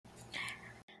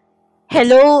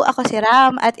Hello, ako si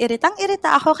Ram at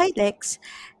iritang-irita ako kay Lex.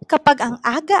 Kapag ang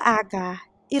aga-aga,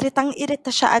 iritang-irita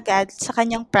siya agad sa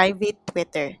kanyang private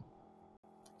Twitter.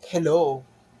 Hello,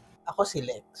 ako si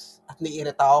Lex at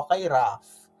naiirita ako kay Raf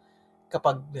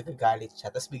kapag nagagalit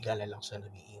siya tapos bigla na lang siya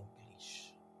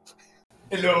nag-i-English.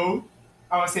 Hello,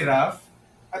 ako si Raf.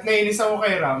 At nainis ako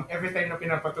kay Ram every time na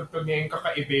pinapatugtog niya yung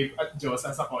kakaibib at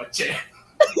Diyosa sa kotse.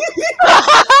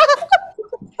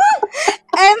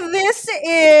 And this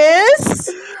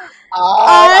is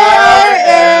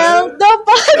RRL! the The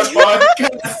podcast.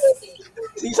 podcast!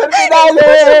 Season finale!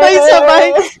 Sabay-sabay.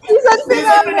 Season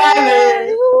Season finale!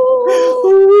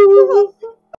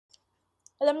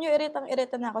 Alam niyo,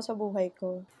 iritang-irita na ako sa buhay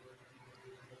ko.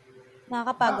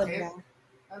 Nakakapagod Bakit? na.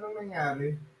 Anong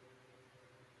nangyari?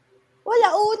 Wala,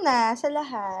 una sa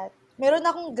lahat. Meron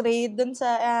akong grade dun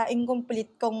sa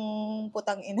incomplete kong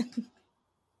putang ina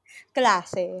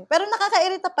klase. Pero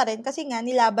nakakairita pa rin kasi nga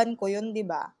nilaban ko yun, di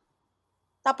ba?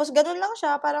 Tapos ganun lang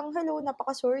siya, parang hello,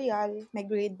 napaka-surreal. May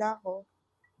grade na ako.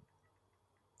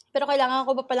 Pero kailangan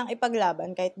ko ba palang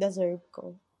ipaglaban kahit deserve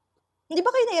ko? Hindi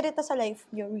ba kayo nairita sa life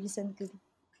niyo recently?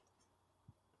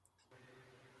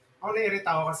 Ako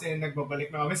naiirita ako kasi nagbabalik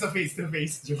na kami sa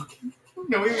face-to-face joke.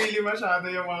 Nawimili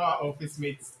masyado yung mga office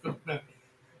mates ko na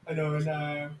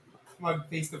mag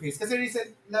face-to-face. Kasi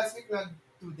last week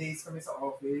 2 days kami sa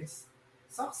office.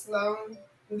 Sucks lang.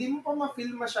 Hindi mo pa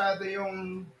ma-feel masyado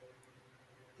yung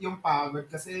pagod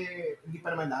kasi hindi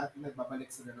pa naman lahat nagbabalik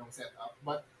sa ganong setup.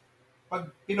 But pag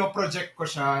pinoproject ko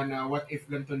siya na what if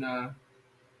ganito na,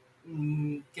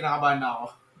 kinakabahan na ako.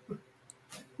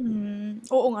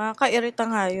 Oo nga, kairita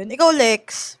nga yun. Ikaw,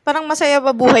 Lex, parang masaya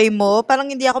ba buhay mo? Parang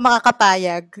hindi ako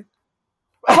makakapayag.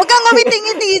 Huwag kang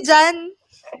ngawiti-ngiti dyan.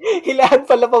 Hilahan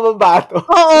pala pamabato.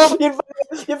 Oo.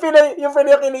 yung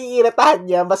kiniiritahan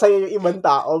niya, masaya yung ibang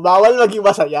tao. Bawal maging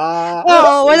masaya.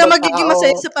 Oo, wala Ibang magiging tao.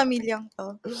 masaya sa pamilyang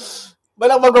to.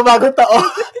 Walang magbabagong taon.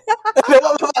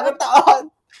 Walang magbabagong taon.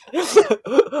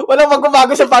 Walang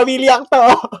magbabago sa pamilyang to.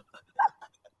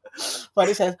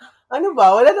 Parisan, ano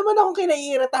ba? Wala naman akong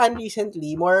kinaiiritahan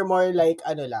recently. More like,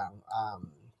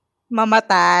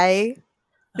 Mamatay.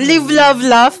 Live, love,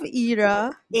 laugh era.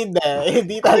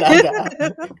 hindi talaga.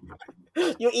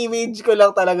 Yung image ko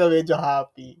lang talaga medyo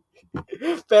happy.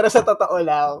 Pero sa totoo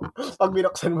lang, pag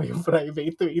binuksan mo yung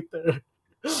private Twitter,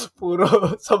 puro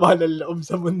sama ng loob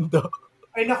sa mundo.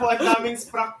 Ay naku, ang daming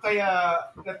sprack kaya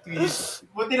na-tweet.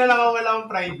 Buti na lang ako wala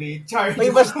akong private. Charge.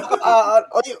 May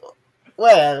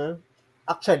well,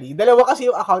 actually, dalawa kasi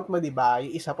yung account mo, di ba?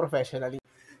 Yung isa professional.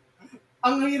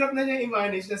 Ang hirap na niya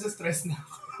i-manage, nasa stress na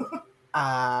ako.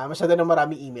 Masyado na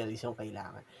maraming emails yung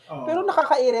kailangan. Oo. Pero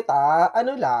nakakairita,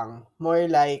 more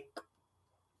like,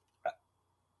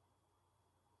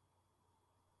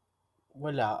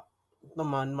 wala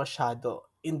naman masyado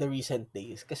in the recent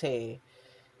days. Kasi,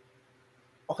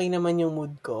 okay naman yung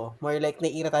mood ko. More like,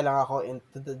 naiirita lang ako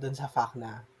dun sa fact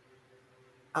na,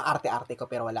 ang arte-arte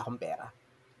ko pero wala akong pera.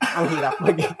 Ang hirap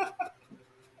maging.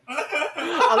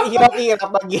 Ang hirap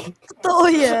maging. Totoo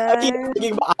Ang yan. hirap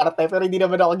maging maarte pero hindi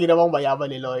naman ako ginawang mayaman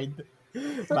ni Lloyd.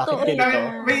 Bakit Totoo ganito?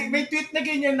 yan. May tweet na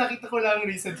ganyan, nakita ko lang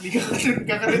recently.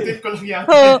 Kaka-retweet ko lang yan.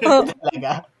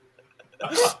 Talaga.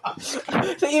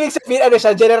 So, ibig sabihin,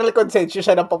 general consensus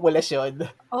siya ng populasyon.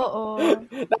 Oo.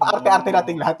 Naka-arte-arte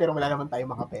nating lahat pero wala naman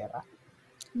tayong mga pera.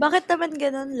 Bakit naman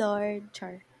ganun, Lord?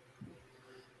 Char.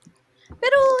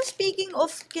 Pero speaking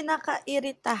of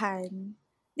kinakairitahan,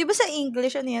 di ba sa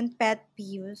English, pet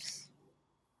peeves?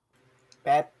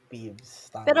 Pet peeves.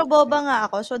 Tama. Pero boba nga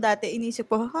ako, so dati inisip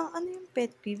ko, ano yung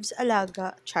pet peeves?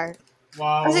 Alaga, char.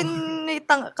 Wow. Kasi may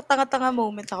katanga-tanga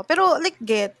moments ako. Pero like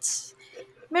gets,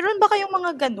 meron ba kayong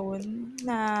mga ganun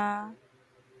na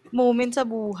moment sa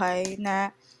buhay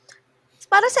na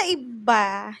para sa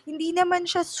iba, hindi naman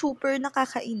siya super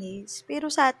nakakainis.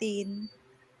 Pero sa atin,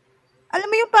 alam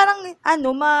mo yung parang,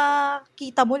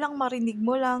 makita mo lang, marinig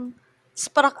mo lang,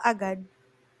 spark agad.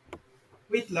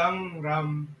 Wait lang,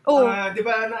 Ram. Oo. Di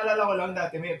ba naalala ko lang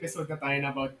dati may episode na tayo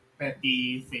na about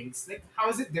petty things. Like, how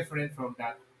is it different from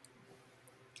that?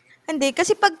 Hindi,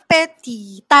 kasi pag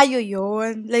petty, tayo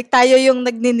yon. Like, tayo yung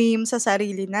nagniname sa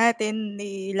sarili natin,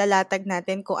 nilalatag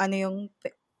natin kung ano yung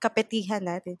kapetihan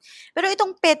natin. Pero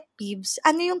itong pet peeves,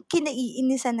 ano yung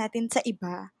kinaiinisan natin sa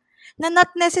iba na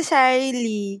not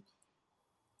necessarily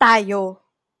tayo.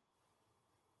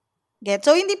 Get?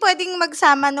 So, hindi pwedeng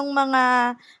magsama ng mga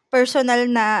personal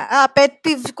na, pet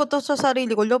peeves ko to sa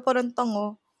sarili ko, parang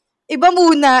tango. Iba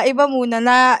muna,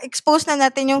 na-expose na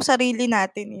natin yung sarili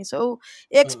natin eh. So,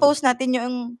 i-expose natin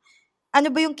yung, ano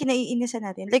ba yung kinaiinisan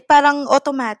natin? Like, parang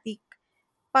automatic.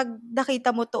 Pag nakita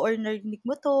mo to or narinig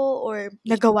mo to or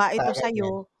nagawa ito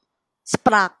sa'yo,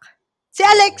 Sprack. Si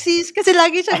Alexis, kasi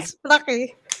lagi siyang sprack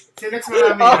eh. Si Lex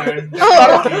marami yan.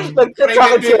 Parang nag-chat sa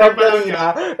akin si Ram pa lang kanina.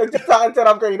 Nag-chat sa akin si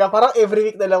Ram kanina. Parang every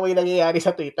week na lang may nangyayari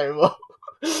sa Twitter mo.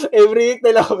 Every week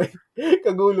na lang may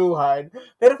kaguluhan.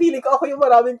 Pero feeling ko ako yung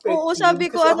maraming pet Oo, peeve. sabi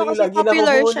ko, Kasi ano ako yung kasi lagi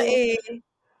popular siya nahuhuling. eh.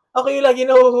 Ako yung lagi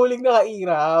nahuhuling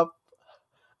nakairap.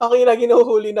 Ako yung lagi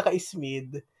nahuhuling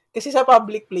naka-ismid. Kasi sa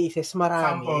public places,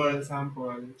 marami.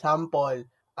 Sample.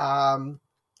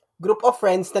 Group of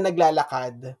friends na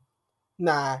naglalakad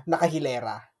na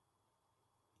nakahilera.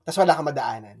 Tapos wala kang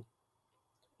madaanan.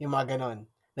 Yung mga ganon.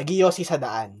 Nagiyosi sa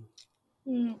daan.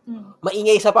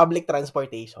 Maingay sa public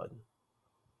transportation.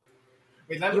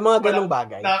 Yung mga ganong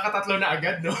bagay. Nakakatatlo na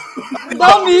agad, no?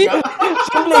 Dami!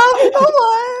 Simple. Dami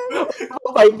naman!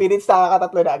 5 minutes,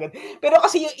 nakakatatlo na agad. Pero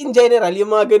kasi in general, yung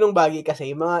mga ganong bagay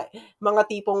kasi, mga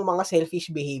tipong mga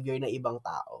selfish behavior ng ibang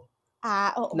tao.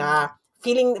 Oo. Na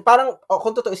feeling, parang,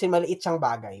 kung tutuusin, maliit siyang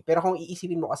bagay. Pero kung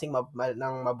iisipin mo kasing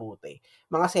ng mabuti,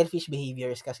 mga selfish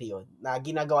behaviors kasi yun, na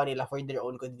ginagawa nila for their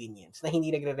own convenience, na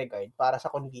hindi nagre-regard para sa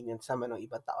convenience naman ng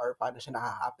ibang tao or paano siya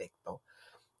nakaka-apekto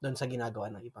doon sa ginagawa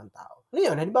ng ibang tao.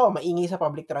 Ngayon, halimbawa, maingay sa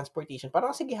public transportation, parang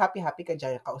sige, happy ka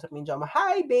dyan, kausap mo yung Jama,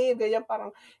 hi babe, ganyan,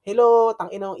 parang, hello,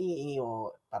 tangina ang iingi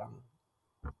mo, parang,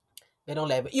 ganong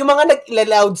level. Yung mga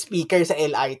nag-loudspeaker sa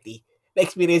LRT,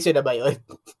 na-experience yun na ba yun?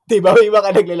 Diba, may mga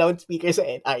nagla-loudspeaker sa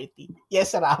LRT?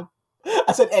 Yes, Ram.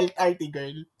 As an LRT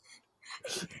girl.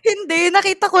 Hindi,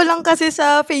 nakita ko lang kasi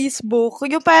sa Facebook,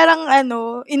 yung parang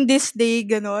in this day,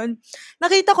 ganon.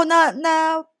 Nakita ko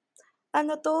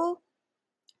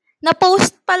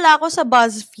na-post pala ako sa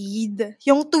BuzzFeed,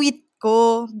 yung tweet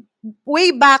ko.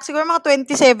 Way back, siguro mga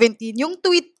 2017, yung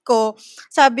tweet ko,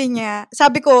 sabi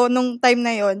ko nung time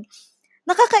na yon,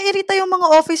 nakakairita yung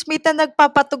mga office mate na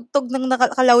nagpapatugtog ng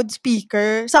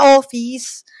naka-loudspeaker sa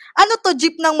office. Ano to,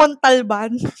 jeep ng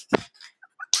Montalban?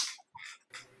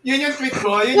 Yun yung tweet mo?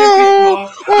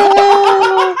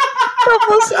 Oo.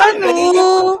 Tapos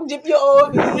jeep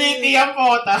yung Pretty ang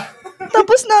pota.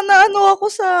 Tapos naano ako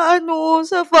sa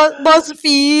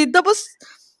BuzzFeed. Tapos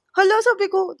sabi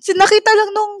ko, sinakita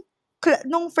lang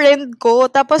nung friend ko.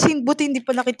 Tapos buti hindi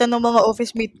pa nakita ng mga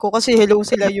office mate ko kasi hello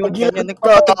sila yun. Ganyan,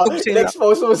 nagpapatugtog sila.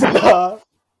 Na-expose mo sila.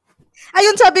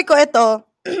 Ayun, sabi ko, ito.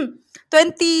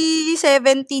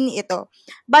 2017 ito.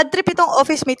 Bad trip itong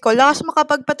office mate ko. Lakas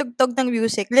makapagpatugtog ng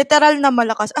music. Literal na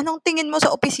malakas. Anong tingin mo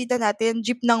sa opisina natin?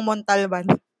 Jeep ng Montalban.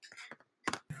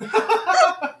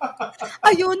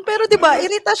 Ayun, pero 'di ba,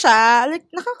 irita siya. Like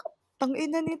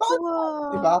nakakapangina nito.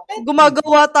 Diba?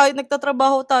 Gumagawa tayo,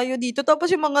 nagtatrabaho tayo dito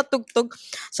tapos yung mga tugtog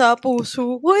sa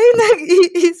puso. Uy,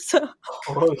 nag-iisa.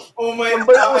 Oh my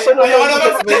God. Ayaw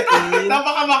naman.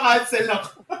 Napaka makancel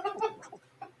ako.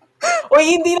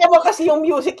 Oy, hindi naman kasi yung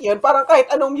music yun. Parang kahit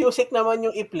anong music naman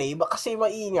yung i-play, kasi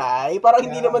maingay. Parang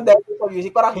hindi naman dahil sa music.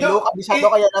 Parang hello, kabisado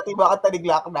kaya natin makanta ni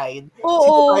Glock 9.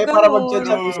 Oo, tayo para mag-judge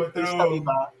sa music taste,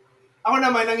 diba? Ako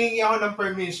naman, nangingi ako ng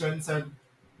permission sa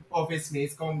office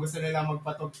mates kung gusto nila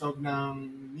magpatugtog ng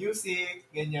music,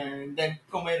 ganyan. Then,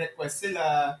 kung may request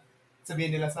sila,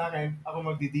 sabihin nila sa akin, ako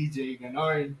magdi-DJ,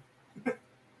 gano'n.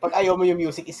 Pag ayaw mo yung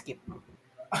music, skip.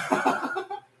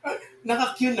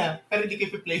 Naka-cue na, pero hindi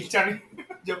kayo play. Char.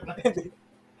 Joke na.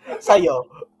 Sa'yo.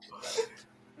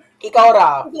 Ikaw,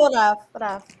 Raf.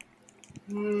 Raf.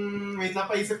 Wait,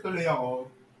 napaisip tuloy ako.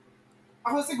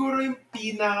 Ako siguro yung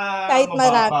kahit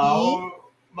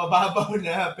mababaw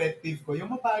na pet peeve ko,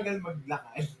 yung mabagal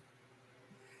maglakad.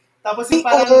 Tapos yung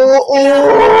parang,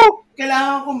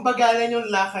 kailangan kong bagalan yung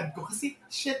lakad ko. Kasi,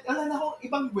 shit, wala na akong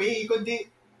ibang way, kundi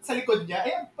sa likod niya,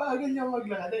 bagal niya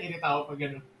maglakad. Irita ako pag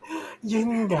gano'n.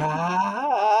 Yun nga.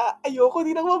 Ayoko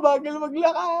din ang mabagal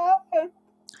maglakad.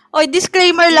 Oy,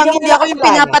 disclaimer lang, hindi ako yung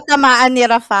pinapatamaan ni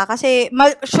Rafa kasi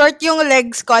short yung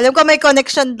legs ko. Alam ko may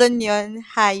connection doon yun.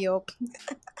 Hayop.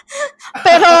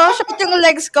 Pero short yung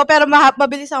legs ko, pero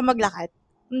mabilis ako maglakad.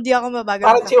 Hindi ako mabagal.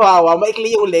 Parang chihuahua,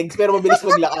 maikli yung legs pero mabilis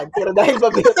maglakad. Pero dahil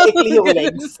maikli yung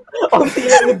legs, onti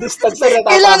lang yung distance na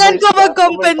natatapos. Kailangan ko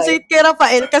mag-compensate kay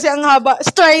Rafael kasi ang haba.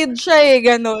 Stride siya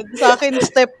ganun. Sa akin,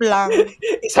 step lang.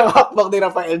 Isang hakbang ni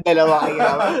Rafael, dalawa kay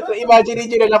Raf. So imagine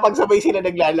nyo na lang pagsabay sila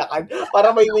naglalakad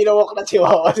para may winawalk na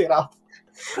chihuahua si Raf.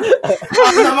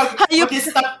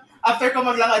 Mag-stop. After ko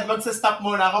maglakad, magsa-stop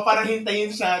muna ako para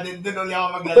hintayin siya, then doon ulit ako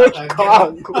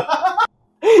maglalakad.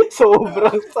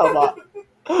 Sobrang sama.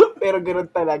 Pero ganoon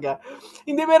talaga.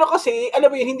 Hindi, pero kasi, alam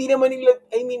mo yun, hindi naman nila,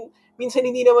 minsan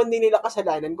hindi naman din nila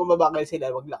kasalanan kung mabagal sila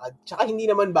maglakad. Tsaka hindi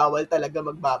naman bawal talaga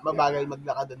mabagal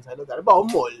maglakad dun sa lugar. Bawa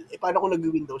mall, paano kung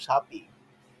nag-window shopping?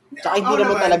 Tsaka hindi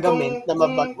naman talaga meant na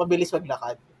mabilis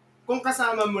maglakad. Kung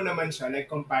kasama mo naman siya, like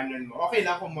companion mo, okay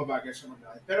lang kung mabagal siya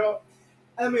maglakad. Pero,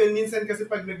 alam mo yun, minsan kasi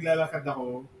pag naglalakad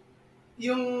ako,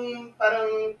 yung parang,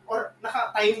 or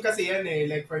naka-time kasi yan eh.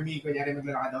 Like for me, kunyari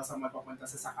maglalakad ako sa magpapunta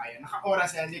sa sakayan. Naka-oras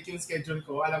yan, like yung schedule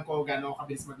ko, alam ko gano'n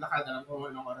kabilis maglakad, alam ko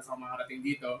anong oras ako makarating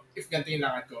dito, if ganito yung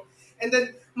lakad ko. And then,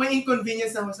 may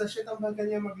inconvenience ako sa shit, ang bagal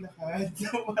niya maglakad.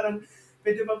 So parang,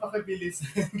 pwede ba pakibilis?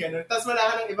 Gano'n. Tapos wala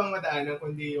ka ng ibang madaanan,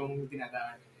 kundi yung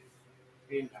dinadaanan.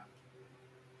 Ayun lang.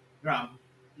 Ram,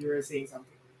 you were saying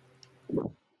something.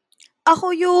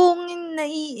 Ako yung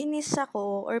naiinis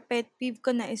ako or pet peeve ko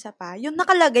na isa pa, yung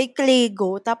nakalagay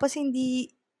Clego tapos hindi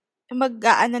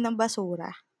mag-aano ng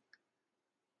basura.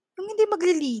 Yung hindi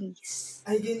maglilinis.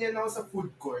 Ay, ganyan ako sa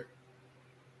food court.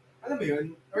 Alam mo yun?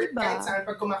 Or Diba? kahit saan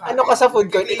pag kumakain. Ano ka sa food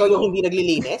court? Ikaw yung hindi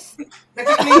naglilinis?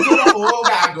 Nagkiklego ako,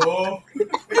 gago.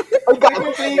 Ay, gago.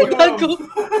 Gago.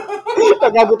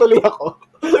 Gago tuloy ako.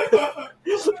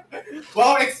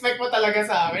 Wow, expect mo talaga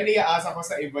sa akin. Iaasa ko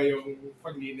sa iba yung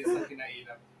paglinis na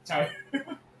kinainan. Char.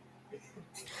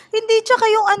 Hindi, tsaka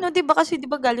yung ano, di ba kasi di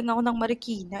ba galing ako ng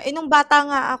Marikina. Eh, nung bata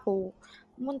nga ako,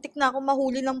 muntik na ako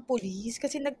mahuli ng pulis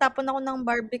kasi nagtapon ako ng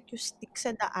barbecue stick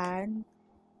sa daan.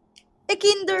 Eh,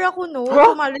 kinder ako no,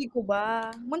 Huh? tumalay ko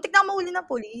ba? Muntik na ako mahuli ng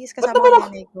pulis Ba't kasama naman ko ako?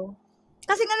 nanay ko.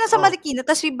 Kasi nga nasa Oh. Marikina,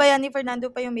 tas si Bayani Fernando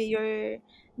pa yung mayor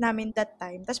namin that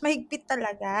time. Tas mahigpit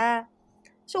talaga.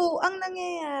 So, ang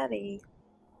nangyayari,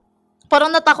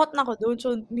 parang natakot na ako doon. So,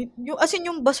 as in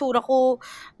yung basura ko,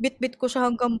 bit-bit ko siya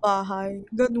hanggang bahay.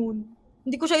 Ganun.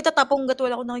 Hindi ko siya itatapong hanggat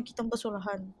wala akong nakikitang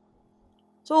basurahan.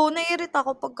 So, naiirita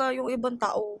ako pagka yung ibang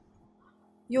tao,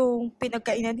 yung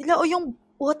pinagkainan nila o yung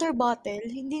water bottle,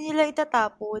 hindi nila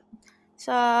itatapon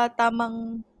sa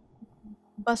tamang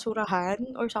basurahan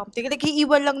or something. Like,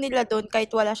 iiwan lang nila doon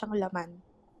kahit wala siyang laman.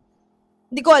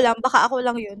 Hindi ko alam, baka ako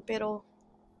lang yun, pero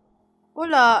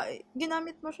wala,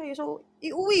 ginamit mo siya eh. So,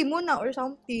 iuwi mo na or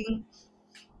something.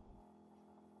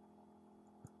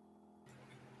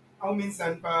 Ako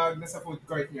minsan, pag nasa food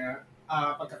court niya,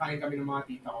 pagkakain kami ng mga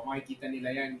tita ko, makikita nila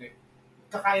yan. Like,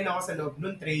 kakain ako sa loob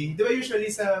ng tray. Di ba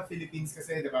usually sa Philippines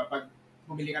kasi, di ba, pag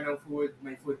bumili ka ng food,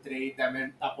 may food tray,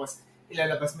 tapos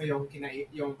ilalabas mo yung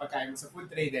pagkain mo sa food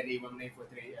tray, then iwan mo na yung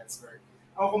food tray elsewhere.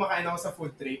 Ako kumakain ako sa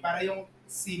food tray para yung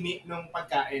simi ng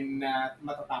pagkain na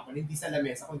matatapon, hindi sa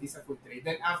lamesa, kundi sa food tray.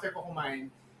 Then after ko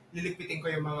kumain, liligpitin ko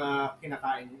yung mga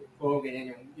kinakain ko,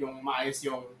 ganyan, yung maayos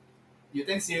yung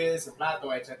utensils, yung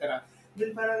plato, etc.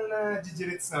 Then parang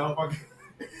na-jijirits na ako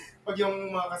pag yung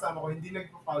mga kasama ko hindi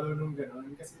nagpo-follow nung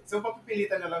gano'n. Kasi, so,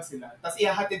 papipilitan na lang sila. Tapos,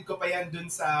 ihahatid ko pa yan dun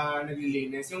sa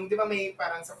naglilinis. Yung, di ba may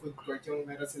parang sa food court, yung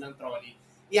meron silang trolley.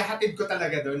 Ihahatid ko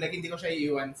talaga dun. Like, hindi ko siya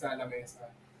iiwan sa lamesa.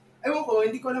 Ewan ko,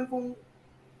 hindi ko alam kung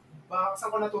saan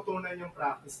ko natutunan yung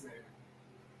practice na yun.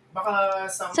 Baka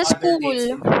some Sa other school. dates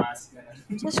in the past.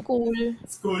 Ganun. Sa school.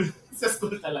 Sa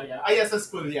school talaga. Ay, sa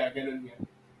school, yeah. Ganun yan.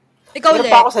 Ikaw Meron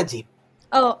ulit. pa ako sa jeep.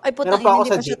 Oh, ay putang Meron pa ako ina, hindi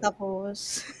sa pa siya jeep. tapos.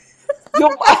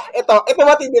 Yung, ito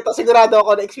matindi to. Sigurado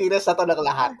ako na experience na to ng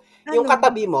lahat. Yung Ano?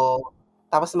 katabi mo,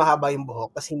 tapos mahaba yung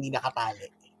buhok, tapos hindi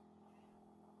nakatali.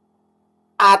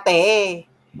 Ate,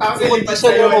 Tapos yung lilipat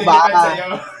conditioner sa'yo, mo ba? lilipat sa'yo.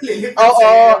 Lilipat Oo.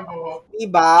 sa'yo yung buhok.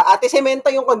 Diba? Ate, semento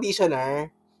yung conditioner.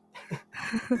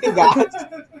 Tigas.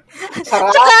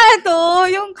 Sarap. Tsaka ano,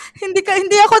 yung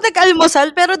hindi ako nag-almusal,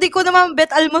 pero di ko naman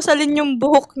bet almusalin yung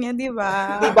buhok niya, di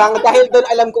ba? Diba? Dahil doon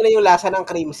alam ko na yung lasa ng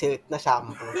cream silk na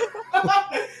shampoo.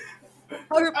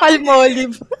 Or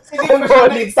Palmolive. Hindi ko siya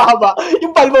Palmolive, tama.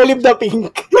 Yung Palmolive na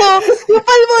pink. No, yung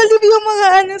Palmolive yung mga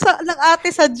ano ng ate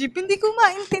sa jeep, hindi ko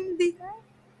maintindihan.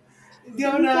 Hindi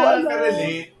ako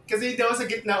nakaka-relate. Kasi hindi ako sa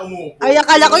gitna umuupo. Ay,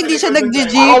 akala ko hindi siya nag-jeep.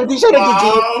 Hindi siya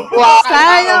nag-jeep. Wow!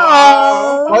 Sana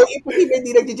Oh, imposible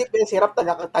hindi nag-jeep yung sirap,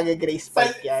 taga-Grace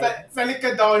Park yan. Sa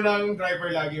likod ako ng driver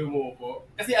lagi umuupo.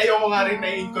 Kasi ayoko nga rin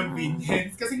na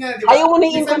inconvenience. Kasi nga, di ba? Ayaw mo na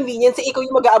yung minsan, inconvenience, ikaw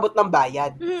yung mag-aabot ng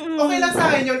bayad. okay lang sa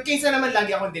akin yun. Kaysa naman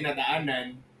lagi akong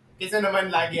dinadaanan. Kaysa naman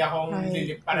lagi akong Ay,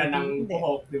 liliparan ng hindi.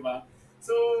 buhok, di ba?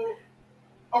 So,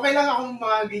 okay lang akong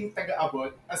maging taga-abot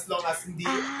as long as hindi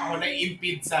ako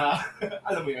na-impede sa,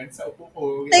 alam mo yun, sa upo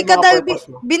ko. Teka, mga dahil purpose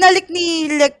mo. binalik ni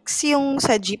Lex yung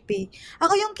sa jeep eh.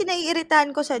 Ako yung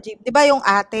kinaiiritahan ko sa jeep, di ba yung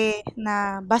ate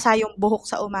na basa yung buhok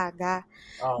sa umaga.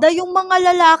 Oh. Dahil yung mga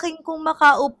lalaking kung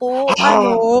makaupo,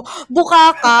 buka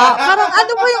ka. Parang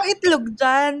ano ba yung itlog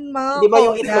dyan, mga Di ba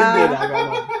yung koda? itlog nila?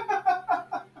 Ganon.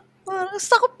 Parang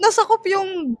sakop na sakop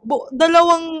yung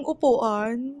dalawang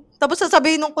upuan. Tapos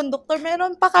sasabihin ng konduktor,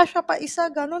 meron pa kasya pa isa,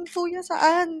 ganon, kuya,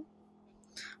 saan?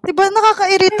 Diba,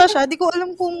 nakakairita siya. Di ko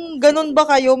alam kung ganon ba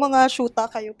kayo, mga shoota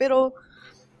kayo. Pero,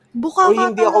 buka Uy, ka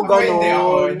hindi ako talaga.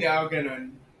 ganon. Hindi ako ganon.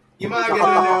 Yung mga Nakataka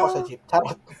ganon ako sa jeep.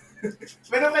 Charot.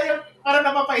 Meron kayo, parang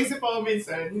napapaisip ako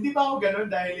minsan, hindi ba ako ganon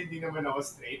dahil hindi naman ako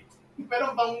straight?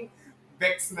 Meron bang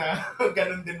vex na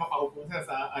ganun din makaupo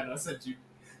sa jeep.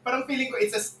 Parang feeling ko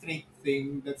it's a straight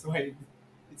thing. That's why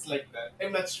it's like that.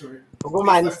 I'm not sure. Kung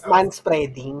Based on-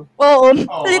 manspreading. Oo,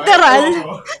 Oo, literal.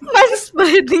 oo.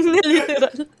 Manspreading na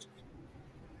literal.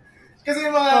 Kasi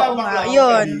yung mga Oo nga, bakla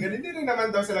yun. kaibigan, hindi rin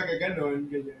naman daw sila gaganon,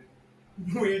 ganyan.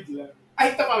 Weird lang.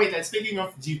 Ay, ito pa, wait lang. Speaking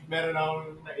of jeep, meron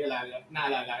akong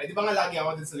naalala. Di ba nga lagi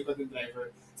ako dun sa likod ng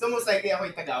driver? So, most likely ako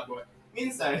yung taga-abot.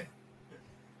 Minsan,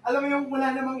 alam mo yung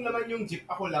wala namang laman yung jeep,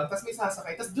 ako lang, tapos may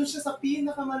sasakay, tapos doon siya sa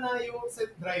pinakamalayo sa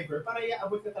driver para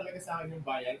iaabot na talaga sa akin yung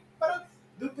bayan. Parang,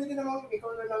 doon pwede namang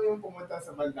ikaw na lang yung pumunta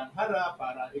sa bandang harap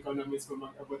para ikaw na mismo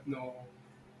mag-abot nung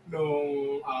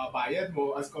bayad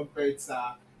mo as compared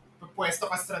sa pwesto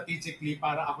ka strategically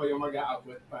para ako yung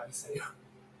mag-aabot para sa'yo.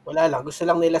 Wala lang. Gusto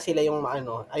lang nila sila yung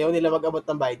ayaw nila mag-abot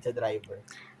ng bayad sa driver.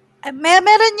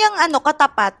 Meron yung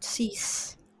katapat,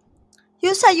 sis.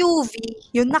 Yung sa UV,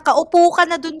 yung nakaupo ka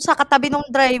na dun sa katabi ng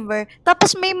driver,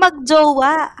 tapos may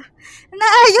magjowa na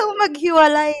ayaw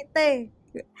maghiwalay, te.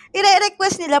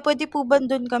 I-request nila, pwede po ba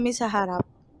dun kami sa harap?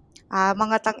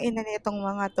 Mga tangina nitong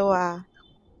mga to,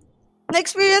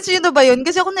 Na-experience nyo na ba yun?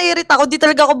 Kasi ako naiirita ako, di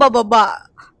talaga ako bababa.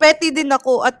 Petty din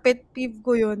ako at pet peeve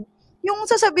ko yun. Yung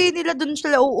sasabihin nila dun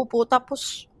sila uupo,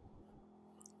 tapos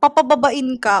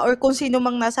papababain ka or kung sino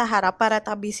mang nasa harap para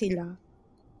tabi sila.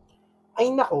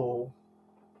 Ay, nako.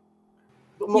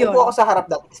 Yun. Umupo ako sa harap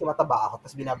dati kasi mataba ako,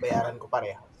 tapos binabayaran ko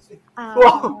parehas.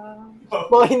 Wow.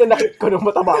 Mga hinanakit ko nung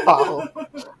mataba pa ako.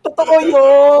 Totoo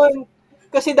yun!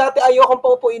 Kasi dati ayaw kong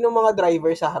paupuin ng mga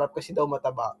driver sa harap kasi daw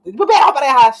mataba. Babayaran ko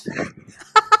parehas!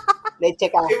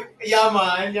 Leche ka.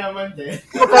 Yaman din.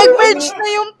 Nag-merge na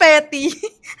yung petty.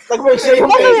 Nag-merge na yung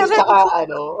petty,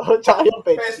 tsaka yung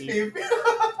petty. Festive.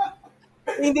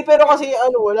 Hindi, pero kasi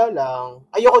wala lang.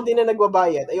 Ayoko din na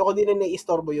nagbabayad. Ayoko din na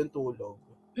naiistorbo yung tulog.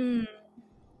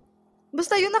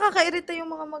 Basta yun, nakakairita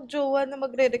yung mga magjowa na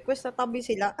magre-request na tabi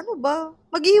sila. Ano ba?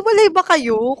 Maghihiwalay ba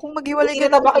kayo? Kung maghiwalay Hindi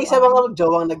na ba kayo sa mga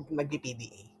jowang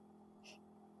nag-PDA?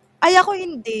 Ay, ako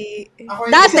hindi. Ako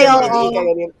hindi. Dati, Kasi oo. PDA ka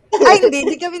ganyan. Ay,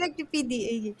 hindi kami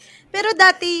nag-PDA. Pero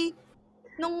dati,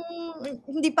 nung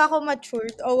hindi pa ako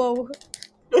matured, wow.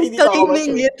 Hindi pa ako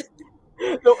Claiming mature. it.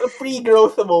 No,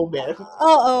 pre-growth moment.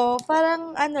 Oo,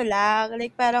 parang lang,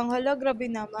 like parang hala, grabe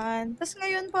naman. Tapos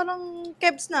ngayon parang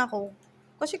kebs na ako.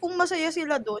 Kasi kung masaya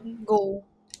sila doon, go.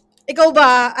 Ikaw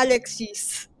ba,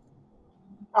 Alexis?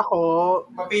 Ako,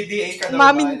 Pa-PDA ka daw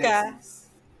Umamin ba, ka. Alexis?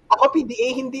 ako PDA,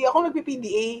 hindi ako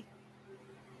nagpi-PDA.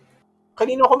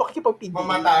 Kanino ako makikipag-PDA?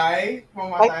 Mamatay?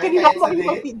 Kahit kanino ako Kahit sa date?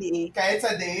 makikipag-PDA? Kahit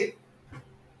sa date?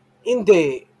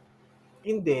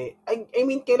 Hindi. I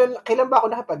mean, kailan ba ako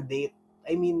nakapag-date?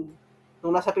 I mean,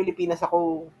 nung nasa Pilipinas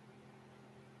ako,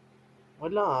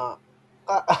 wala.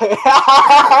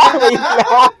 Wait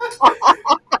lang.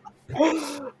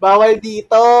 Bawal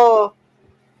dito.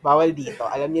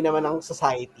 Alam niyo naman ang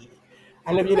society.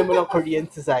 Alam niyo naman ang Korean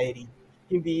society.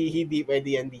 Hindi pwede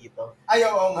yan dito. Ay,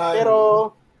 oo nga. Pero,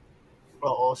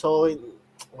 oo, so,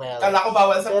 well. Kala ko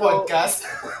bawal sa pero, podcast.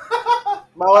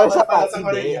 Bawal sa pala sa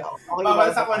hindi. Korea. Okay, Bawal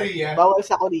sa Korea. Bawal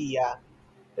sa Korea.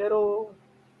 Pero,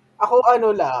 ako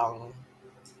lang.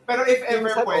 Pero if ever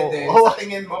Minsan, pwede, oo. sa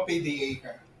tingin mo, PDA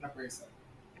ka na person.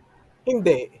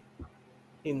 Hindi.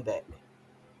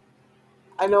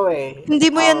 Hindi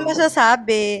mo yan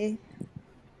masasabi.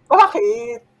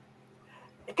 Bakit?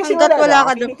 Kasi Hanggat wala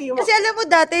ka lang. doon. Kasi alam mo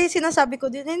dati, sinasabi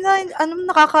ko din,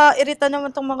 nakakairita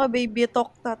naman tong mga baby talk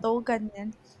na to,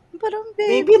 ganyan. Parang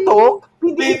Baby talk?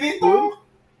 Baby talk?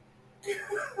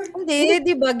 Hindi,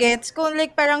 di ba gets? Kung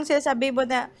like parang sinasabi mo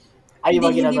na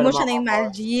hindi mo siya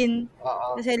na-imagine.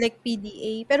 Kasi like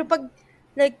PDA. Pero pag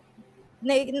like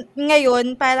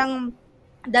ngayon, parang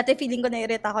dati feeling ko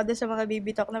na-irita ako doon sa mga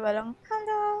baby talk na parang,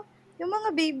 hala, yung mga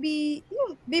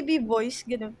baby voice,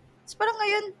 gano'n. Tapos parang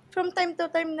ngayon, from time to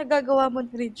time, nagagawa mo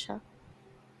rin siya.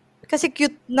 Kasi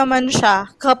cute naman siya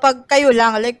kapag kayo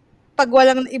lang, like, pag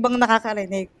walang ibang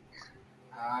nakakarinig.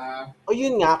 O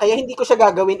yun nga, kaya hindi ko siya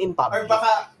gagawin in public. Or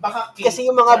baka kasi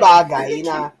yung mga bagay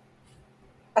na,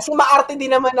 kasi maarte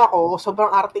din naman ako, sobrang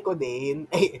arte ko din.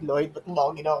 Lord, ba't mo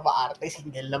ako ginawa maarte?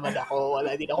 Single naman ako,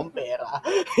 wala din akong pera.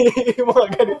 Yung mga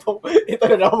ganitong, ito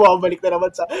na naman, mabalik na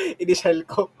naman sa initial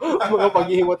ko, mga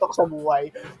paghihiwot ako sa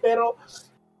buhay. Pero,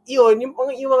 yun, yung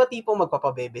mga tipong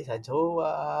magpapabebe sa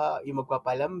jowa, yung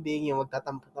magpapalambing, yung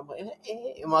magtatampo-tampo,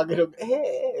 yung mga ganun,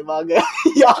 yung mga ganun,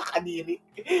 yung kadiri.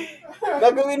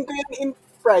 Gagawin ko yun in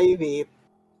private.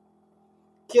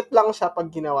 Cute lang siya pag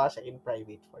ginawa siya in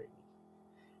private for me.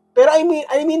 Pero I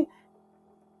mean,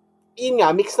 yun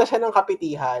nga, mix na siya ng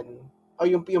kapitihan o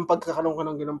yung pagkakaroon ko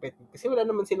ng ganung pet. Kasi wala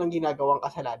naman silang ginagawang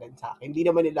kasalanan sa akin. Hindi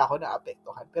naman nila ako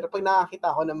naapektuhan. Pero pag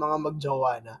nakakita ako ng mga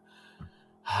magjowa na,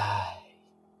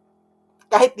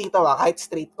 Kahit dito kahit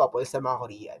straight couples sa mga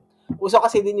Korean. Uso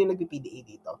kasi din yung nagpi-PDA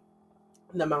dito.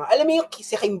 Na mga, alam mo yung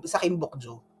sa Kim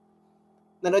Bok-joo?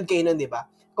 Nanood kayo nun, di ba?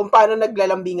 Kung paano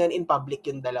naglalambingan in public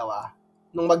yung dalawa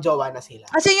nung magjowa na sila.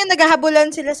 Kasi yung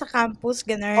naghahabulan sila sa campus,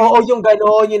 ganun. Oo, yung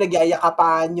gano'n, yung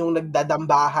nagyayakapan, yung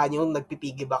nagdadambahan, yung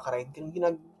nagpipigibak rin.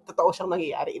 Totoo siyang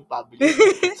nangyayari in public.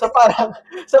 so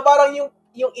parang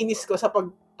yung inis ko sa pag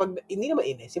hindi naman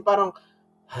inis, yung parang,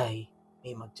 hay,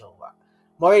 may magjowa.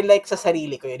 More like sa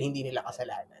sarili ko yun, hindi nila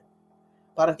kasalanan.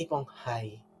 Parang tipong,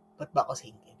 hay, ba't ba ako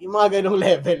single? Yung mga ganong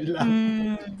level lang.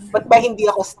 Ba't ba hindi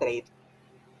ako straight?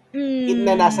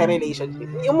 Na nasa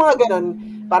relationship. Yung mga ganon,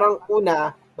 parang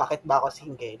una, bakit ba ako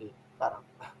single? Parang,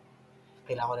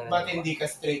 kailangan ko na. Bakit hindi ka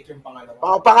straight yung pangalawa?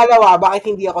 Pangalawa,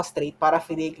 bakit hindi ako straight? Para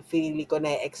feeling ko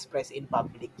na-express in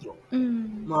public yung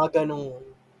mga ganong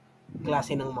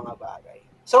klase ng mga bagay.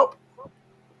 So,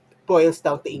 boils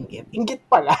down to inggit. Inggit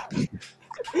pala.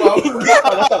 Wow.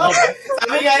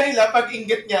 Sabi nga nila, pag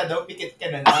inggit niya daw, pikit ka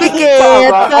na lang. Pikit!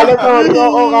 Alam ko,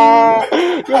 oo nga.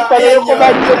 Yung pala yung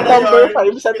commandment number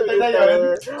 5 sa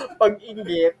Twitter. Pag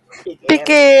inggit, pikit.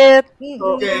 Pikit!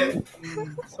 Okay.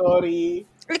 Sorry.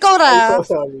 Ikaw, Ra. I'm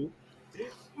so sorry.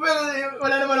 Well,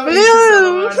 wala naman ako isip sa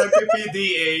mga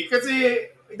nagpi-PDA. Kasi,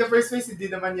 in the first place,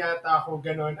 hindi naman yata ako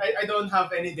ganun. I don't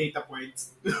have any data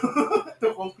points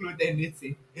to conclude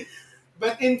anything.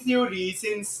 But in theory,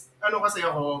 since, kasi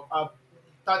ako,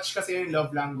 touch kasi yung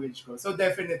love language ko. So,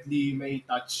 definitely, may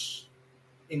touch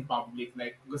in public.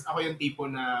 Like, gusto ako yung tipo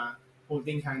na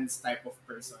holding hands type of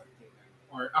person.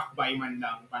 Or akbay man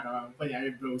lang. Para,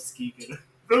 kunyari, broski.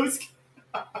 Broski.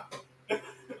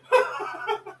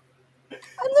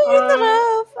 Ano yun,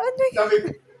 Raf? Ano yun? Sabi,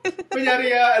 kunyari,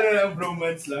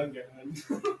 bromance lang.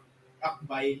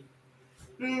 Akbay.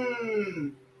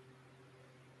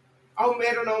 Ako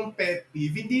meron akong pet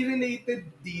peeve. Hindi related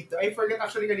dito. I forgot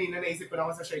actually kanina, naisip ko na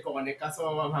ako sa Share Ko Connect. Kaso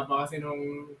ang haba kasi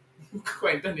nung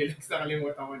kwento nila.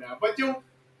 Nakalimutan ko na. But yung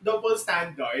double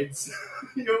standards,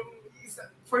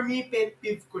 for me, pet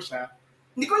peeve ko siya.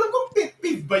 Hindi ko alam kung pet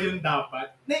peeve ba yun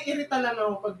dapat. Naiirita lang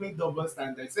ako pag may double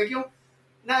standards. Like yung,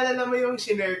 naalala mo yung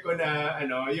shinare ko na,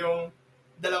 yung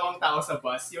dalawang tao sa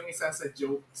bus, yung isa sa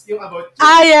jokes, yung about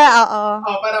jokes. Yeah, oo.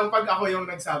 Parang pag ako yung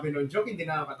nagsabi ng joke, hindi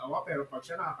nakakatawa, pero pag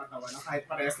siya nakakatawa na, kahit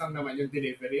parehas lang naman yung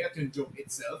delivery at yung joke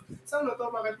itself. So,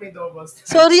 bakit may double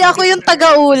standards? Sorry, ako yung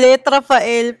taga-ulit,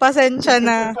 Rafael. Pasensya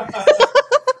na.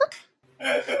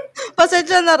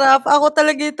 Pasensya na, Raf. Ako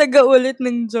talaga yung taga-ulit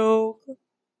ng joke.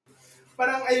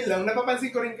 Parang ayun lang, napapansin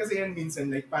ko rin kasi yan minsan,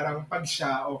 like parang pag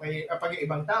siya, okay, pag yung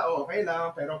ibang tao, okay lang,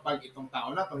 pero pag itong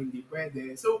tao na to, hindi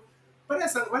pwede. So,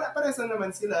 parehas lang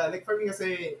naman sila. Like for me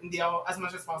kasi, hindi ako, as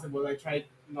much as possible, I try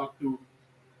not to,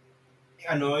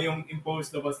 yung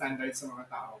impose double standards sa mga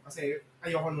tao. Kasi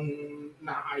ayoko nung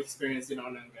nakaka-experience din ako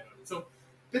ng gano'n. So,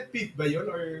 pet peeve ba yun?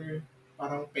 Or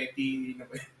parang petty na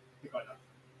ba yun? Hindi ko alam.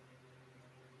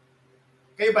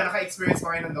 Kayo ba, naka-experience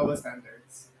pa kayo ng double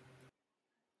standards?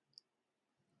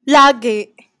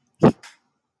 Lagi.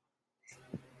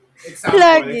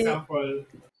 Example.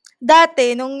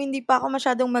 Dati, nung hindi pa ako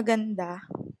masyadong maganda,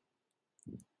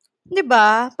 di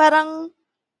ba, parang,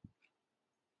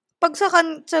 pag sa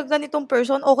ganitong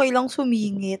person, okay lang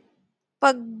sumingit.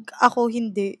 Pag ako,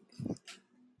 hindi.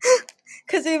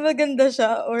 Kasi maganda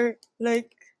siya, or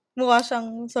like, mukha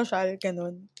siyang social,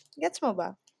 ganun. Gets mo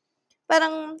ba?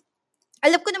 Parang,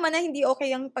 alam ko naman na hindi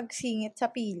okay ang pagsingit sa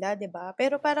pila, di ba?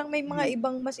 Pero parang may mga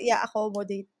ibang mas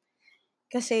i-accommodate.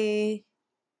 Kasi,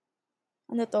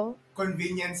 ano to?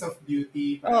 Convenience of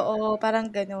beauty. Oo, parang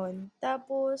ganun.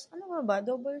 Tapos, ano nga ba?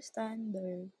 Double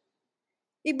standard.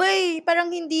 Iba parang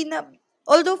hindi na,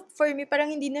 although for me, parang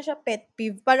hindi na siya pet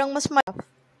peeve. Parang mas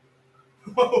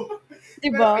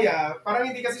diba? Pero parang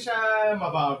hindi kasi siya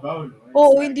mababaw, no?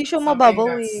 Oo, like, hindi siya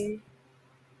mababaw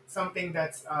Something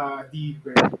that's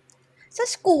deeper. Sa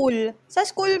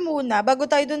school muna, bago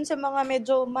tayo dun sa mga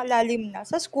medyo malalim na,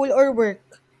 sa school or work,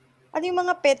 ano yung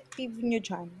mga pet peeve nyo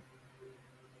dyan?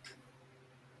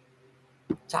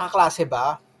 Sa klase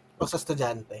ba? O sa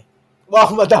estudyante?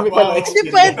 Wow, madami pala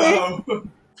experience. Hindi pwede.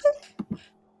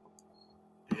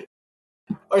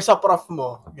 Or sa prof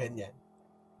mo, ganyan.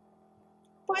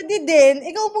 Pwede din.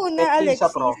 Ikaw muna, pet Alexis.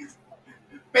 Sa prof.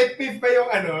 Pet peeve pa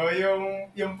yung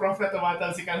yung prof na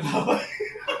tumataw si Kalaway.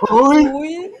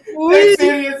 Uy!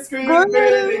 Na-experience ko yun,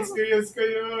 girl. Na-experience ko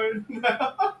yun.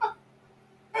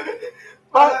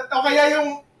 O kaya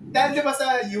yung, dahil diba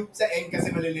sa N kasi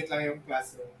malilit lang yung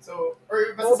classroom. So,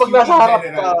 or basta pag nasa harap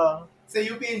ka. Sa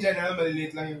UP in general,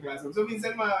 malilit lang yung classroom. So,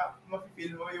 minsan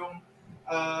ma-feel mo yung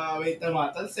may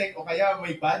tumatalsik o kaya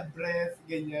may bad breath,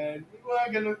 ganyan. Yung mga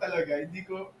ganun talaga. Hindi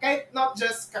ko, kahit not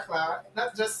just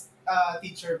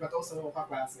teacher, but also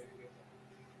kaklase.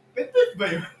 Pet peeve ba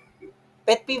yun?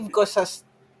 Pet peeve ko as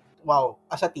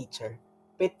a teacher,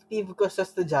 pet peeve ko sa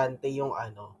estudyante yung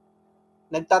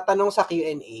nagtatanong sa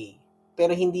Q&A,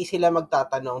 pero hindi sila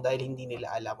magtatanong dahil hindi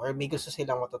nila alam or may gusto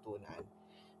silang matutunan.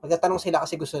 Magtatanong sila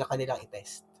kasi gusto na kanilang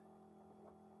i-test.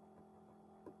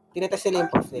 Tinetest nila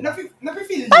yung prof nila.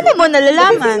 Napi-feel Paano mo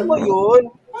nalalaman? Napi-feel mo yun?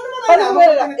 Paano mo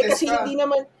nalalaman?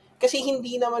 Kasi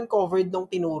hindi naman covered nung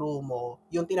tinuro mo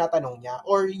yung tinatanong niya,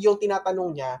 or yung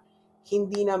tinatanong niya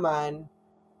hindi naman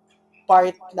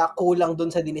part na kulang dun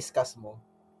sa diniscuss mo.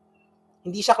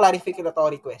 Hindi siya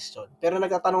clarificatory question, pero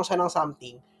nagtatanong siya ng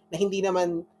something na hindi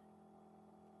naman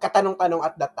katanong-tanong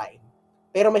at that time,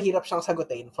 pero mahirap siyang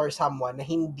sagutin for someone na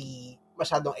hindi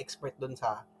masyadong expert dun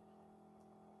sa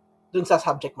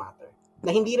subject matter, na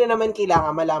hindi na naman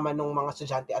kailangan malaman ng mga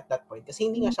estudyante at that point kasi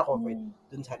hindi nga siya covered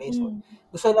dun sa lesson.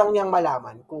 Gusto lang niyang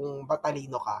malaman kung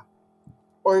matalino ka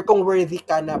or kung worthy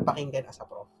ka na pakinggan as a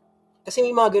prof. Kasi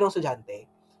may mga ganong estudyante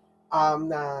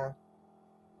na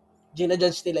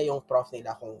ginajudge nila yung prof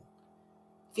nila kung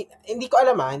hindi ko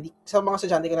alam sa mga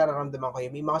estudyante ko nararamdaman ko yun.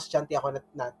 May mga estudyante ako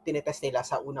na tinetest nila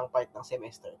sa unang part ng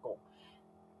semester kung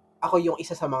ako yung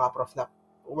isa sa mga prof na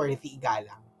worthy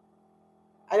igalang.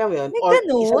 Alam mo yun?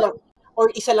 Or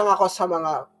isa lang ako sa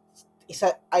mga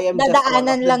I am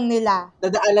dadaanan lang nila.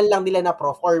 Dadaanan lang nila na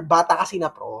prof or bata kasi na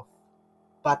prof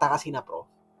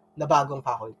na bagong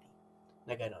faculty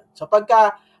na gano'n. So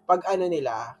pagka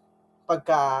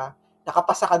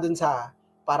nakapasa ka dun sa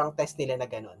parang test nila na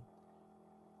gano'n,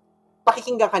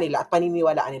 pakikinggan ka nila at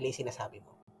paniniwalaan nila yung sinasabi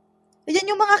mo. Yan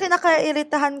yung mga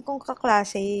kinakairitahan kong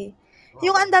kaklase.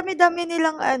 Yung ang dami-dami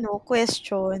nilang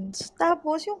questions.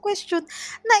 Tapos yung question,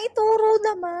 naituro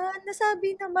naman,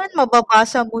 nasabi naman,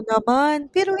 mababasa mo naman.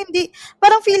 Pero hindi,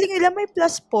 parang feeling nila may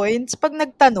plus points pag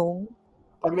nagtanong.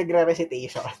 Pag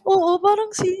nagre-recitation. Oo,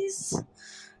 parang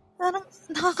parang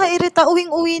nakakairita,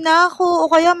 uwing-uwi na ako. O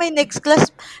kaya may next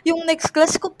class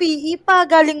ko PE pa,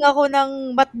 galing ako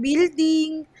ng math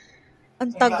building.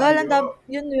 Ang tagal,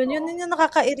 yun yung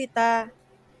nakakairita.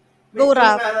 Go,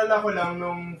 Rap. Naalala ko lang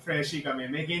nung freshie kami,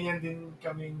 may ganyan din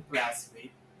kaming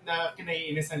classmate na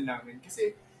kinaiinisan namin.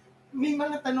 Kasi may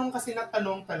mga tanong kasi na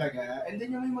tanong talaga. And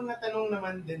then yung may mga tanong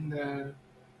naman din na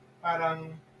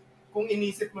parang kung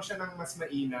inisip mo siya ng mas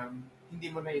mainam, hindi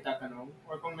mo na itatanong.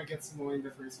 Or kung nag-gets mo in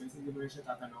the first place, hindi mo na siya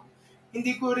tatanong.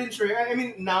 Hindi ko rin sure. I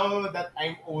mean, now that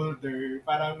I'm older,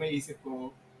 parang naisip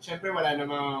ko, syempre wala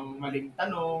namang maling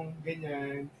tanong,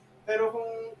 ganyan. Pero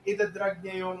kung itadrag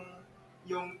niya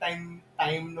yung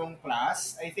time nung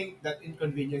class, I think that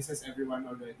inconveniences everyone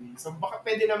already. So baka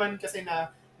pwede naman kasi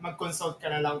na mag-consult ka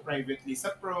na lang privately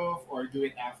sa prof or do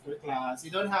it after class.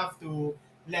 You don't have to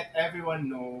let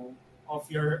everyone know of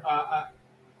your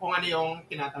kung ano yung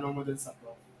tinatanong mo dun sa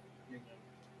prof.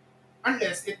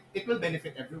 Unless it will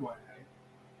benefit everyone, right?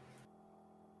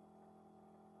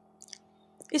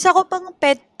 Isa ko pang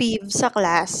pet peeve sa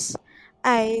class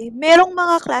ay merong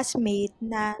mga classmate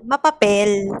na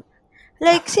mapapel.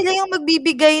 Like, sila yung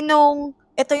magbibigay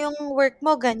ito yung work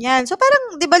mo, ganyan. So,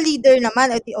 parang, di ba, leader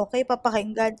naman, edi okay,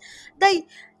 papakinggan. Dahil,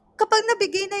 kapag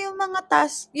nabigay na yung mga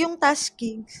yung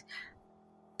taskings,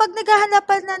 pag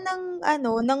naghahanapan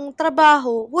na ng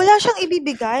trabaho, wala siyang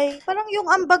ibibigay. Parang yung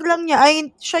ambag lang niya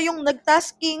ay siya yung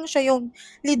nagtasking, siya yung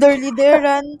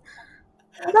leader-leaderan.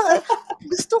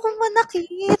 Gusto ko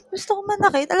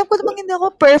manakit. Alam ko namang hindi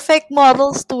ako perfect model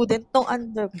student nung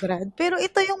undergrad. Pero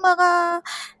ito yung mga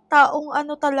taong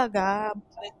talaga.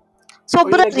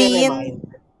 Sobra rin.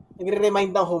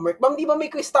 Nagre-remind ng homework. Ma'am, di ba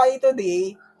may quiz tayo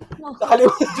today?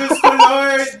 Nakalimutan. Diyos ko,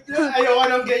 Lord! Ayoko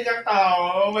ng ganyang tao.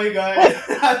 Oh my God.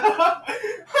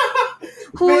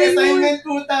 May assignment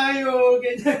po tayo.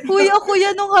 Ganyan. Ako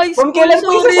yan nung high school.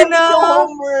 Sorry na.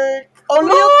 Homework. Oh,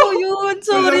 no! Yun.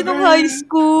 Sorry nung high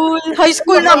school. High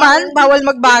school naman, bawal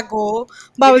magbago.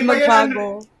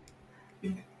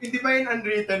 Hindi ba yung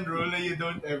unwritten rule na you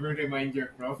don't ever remind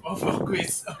your prof of a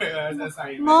quiz or an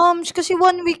assignment? Moms, kasi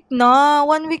 1 week na.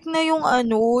 1 week na yung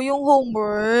yung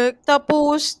homework.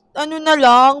 Tapos, na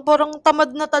lang, parang tamad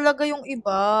na talaga yung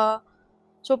iba.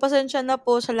 So, pasensya na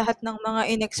po sa lahat ng mga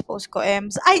in-expose ko,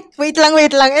 Ems. Ay, wait lang.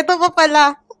 Ito pa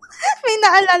pala. May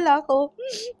naalala ko.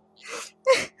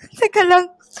 Teka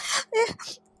lang.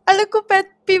 Alam ko, pet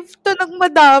peeve to ng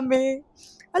madami.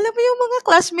 Alam mo yung mga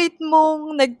classmate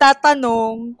mong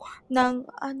nagtatanong ng,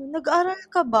 nag-aral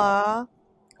ka ba?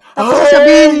 Tapos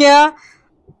sabihin niya,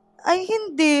 ay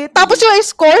hindi. Tapos yung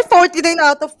score, 49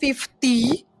 out of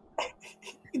 50.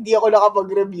 Hindi ako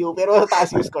nakapag-review, pero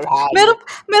taas yung score.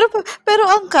 Pero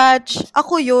ang catch,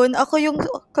 ako yung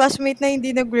classmate na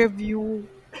hindi nag-review.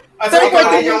 So, Pero ikaw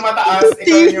pwede din yung mataas. Ikaw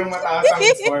din yung mataas ang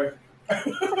score.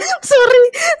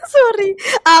 sorry.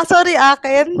 Sorry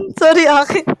akin.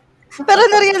 Pero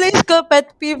na-realize ko,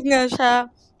 pet peeve nga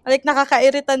siya. Like,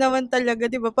 nakakairita naman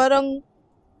talaga, di ba? Parang,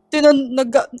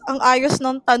 ang ayos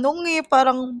ng tanong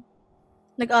parang,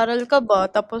 nag-aral ka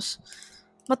ba? Tapos,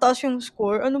 mataas yung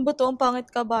score. Ano ba to? Ang pangit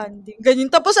ka banding.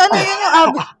 Ganyan. Tapos, ano yun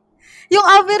yung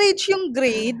average yung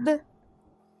grade?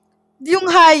 Yung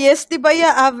highest, di ba, yung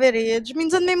average?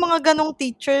 Minsan may mga ganong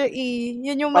teacher,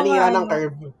 Yun yung mga, Panira ng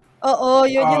curve. Oo,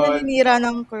 yun yung naninira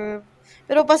ng curve.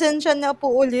 Pero pasensya na po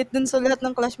ulit dun sa lahat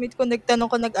ng classmate ko. Nagtanong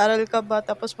ko, nag-aral ka ba?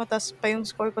 Tapos mataas pa yung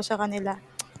score ko sa kanila.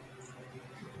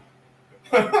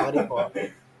 Sorry po.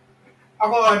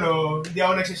 Ako hindi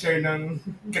ako nagsishare ng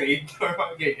grade or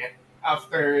mga ganyan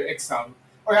after exam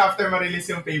or after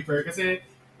ma-release yung paper kasi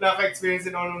naka-experience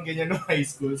din ako ng ganyan no high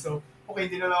school. So,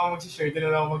 okay, hindi na lang ako magsishare, hindi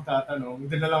na lang ako magtatanong,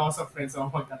 hindi na lang ako sa friends ako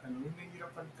magtatanong.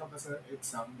 Nahihirapan ka ba sa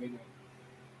exam, ganyan.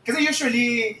 Kasi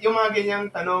usually, yung mga ganyang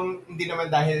tanong, hindi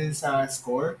naman dahil sa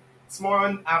score. It's more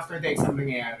on after the exam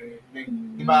nangyayari. Like,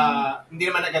 di ba, hindi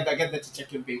naman agad-agad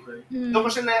na-check yung paper. Doon ko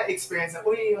siya na-experience na,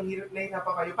 uy, ang hirap,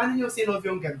 nahihirapan kayo. Paano nyo sinolve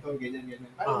yung ganito, ganyan.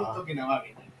 Paano nyo ito ginawa,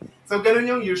 ganyan. So, ganun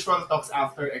yung usual talks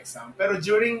after exam. Pero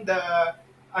during the,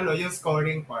 yung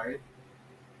scoring part,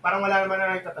 parang wala naman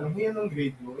na nagtatanong, huy, anong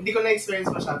grade mo? Hindi ko na-experience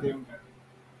masyado yung ganun.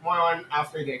 More on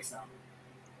after the exam.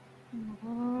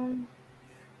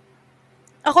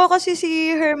 Ako kasi si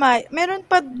Hermione, meron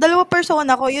pa dalawa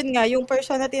persona ko, yun nga, yung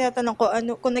person na tinatanong ko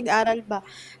kung nag-aral ba.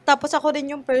 Tapos ako rin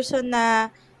yung person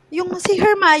na, yung si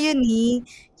Hermione,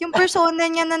 yung persona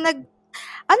niya na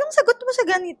anong sagot mo sa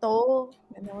ganito?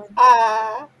 Ganon.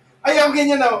 Ay,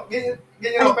 ganyan ako.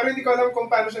 Ganyan ako. Pero hindi ko alam kung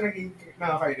paano siya naging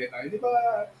nakakairita. Hindi ba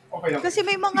okay lang? Kasi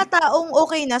may mga taong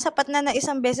okay na, sapat na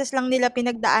isang beses lang nila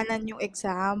pinagdaanan yung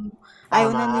exam.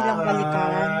 Ayaw na nilang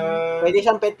balikan. Pwede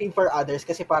siyang pet peeve for others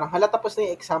kasi parang tapos na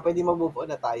yung exam, pwede mag-move on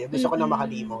na tayo. Gusto ko na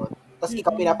makalimot. Tapos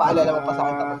ikaw pinapaalala mo pa sa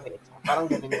akin tapos na yung exam. Parang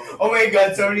ganun yung... Oh my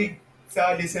God, sorry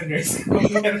sa listeners. Kung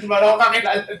meron ba ako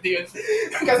kakilala din.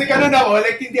 Kasi ganun ako,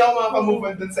 like hindi ako makaka-move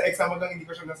on dun sa exam hanggang hindi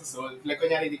ko siya nasa-solve. Like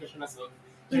kunyari hindi ko siya nasa-solve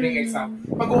during exam.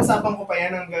 Pag-uusapan ko pa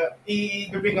yan,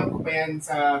 i-bring up ko pa yan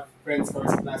sa friends ko or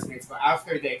sa classmates ko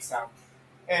after the exam.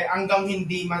 Hanggang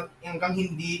hindi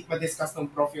ma-discuss ng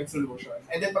prof yung solution.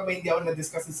 And then pag hindi ako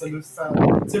na-discuss yung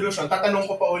solution, tatanong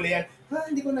ko pa uli yan,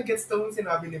 hindi ko na-gets to yung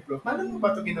sinabi ni prof. Paano mo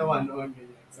ba ito ginawa noon?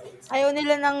 Ayaw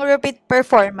nila ng repeat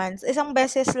performance. Isang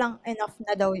beses lang enough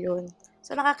na daw yun.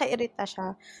 So, nakakairita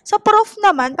siya. Sa prof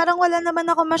naman, parang wala naman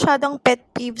ako masyadong pet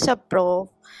peeve sa prof.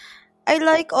 I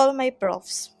like all my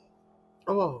profs.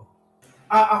 Oh.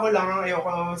 Ako lang ang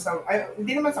ayoko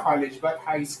hindi naman sa college, but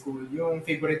high school, yung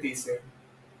favoritism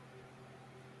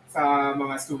sa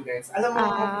mga students. Alam mo,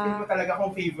 feel mo talaga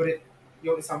kung favorite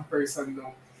yung isang person,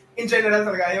 no? In general,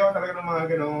 talaga, ayaw talaga ng mga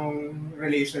ganong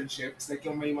relationships. Like,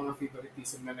 yung may mga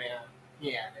favoritism na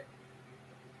nangyayari.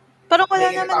 Parang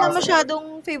wala naman na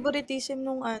masyadong favoritism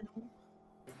nung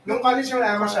Nung college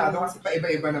wala masyado kasi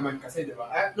pa-iba-iba naman kasi, di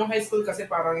ba? Nung high school kasi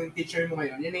parang yung teacher mo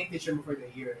ngayon, yun na yung teacher mo for the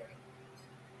year. Right?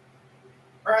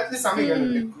 Or at least sa amin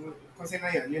ganun. Like, kung sino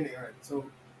yun na yun. So,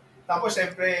 tapos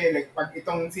syempre, like, pag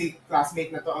itong si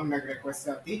classmate na to ang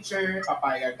nag-request sa teacher,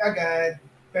 papayag agad.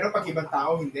 Pero pag ibang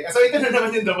tao, hindi. So, ito na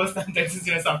naman yung double standards na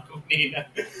sinasabi ko kanina.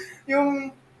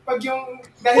 Dahil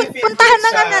favorite siya. Puntahan na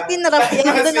nga natin, Rafi.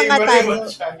 Doon na nga tayo.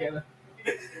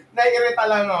 Naiirita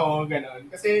lang ako, gano'n.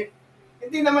 Kasi,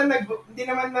 hindi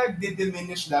naman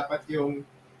nag-diminish dapat yung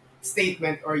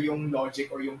statement or yung logic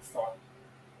or yung thought.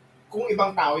 Kung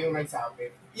ibang tao yung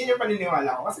nagsabi. Yun yung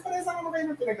paniniwala ko. Kasi parehas naman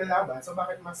kayo ng pinaglalaban. So,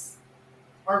 bakit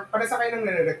parehas kayo ng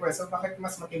nire-request. So, bakit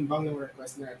mas matimbang yung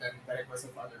request niya than the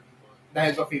request of other people?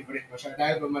 Dahil ba favorite mo siya?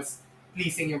 Dahil ba mas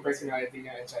pleasing yung personality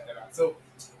niya, etc. So,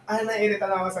 naiirita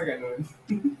lang ako sa ganun.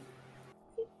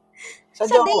 Sa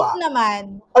date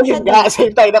naman. Oh, yun nga.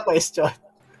 Same tayo na question.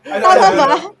 Ano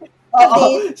ba?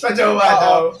 Sa jowa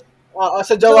daw. Oo,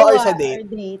 sa jowa or sa date.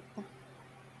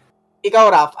 Ikaw,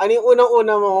 Raph, ano yung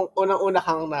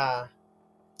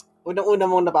unang-una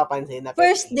mong napapansin na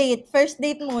First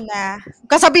date muna.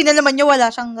 Kasabi na naman niyo wala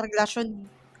siyang relasyon.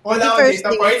 Wala akong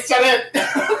data points. Chalet!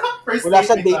 Wala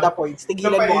sa data points.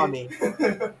 Tigilan mo kami.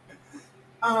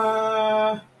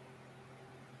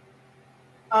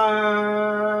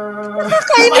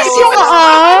 Kainis yung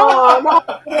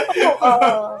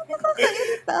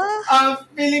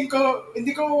feeling ko,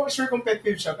 hindi ko sure kung pet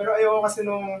peeve siya, pero ayoko kasi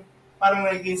nung parang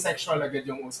naging sexual agad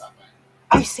yung usapan.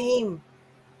 Ay, same.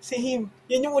 Same.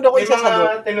 Yun yung una ko May isasagot.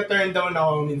 mga tino-turn down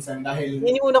ako minsan dahil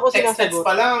Yun yung una ko text sinasagot.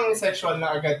 pa lang, sexual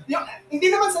na agad. Yung,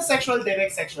 hindi naman sa sexual,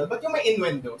 direct sexual, but yung may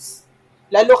innuendos.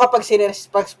 Lalo kapag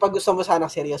pag gusto mo sanang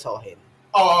seryosohin.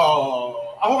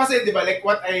 Ako kasi, di ba, like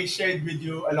what I shared with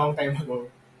you a long time ago,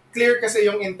 clear kasi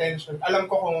yung intention. Alam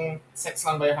ko kung sex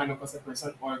lang ba yung hanap ko sa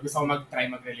person or gusto ko mag-try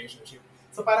mag-relationship.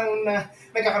 So parang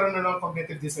nagkakaroon na ng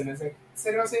cognitive dissonance. Like,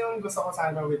 seryoso yung gusto ko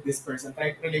sana with this person.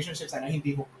 Try relationship sana,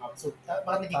 hindi hook up. So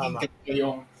bakit nagiging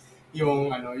ganito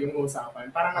yung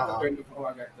usapan? Parang nata-turn off ako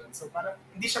agad dun. So parang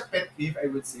hindi siya pet peeve, I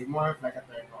would say. More of like a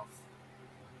turn off.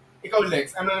 Ikaw,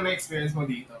 Lex, ano na-experience mo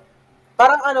dito?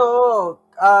 Parang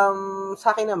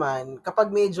sa akin naman, kapag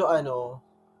medyo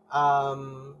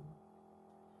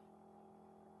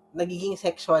nagiging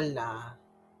sexual na,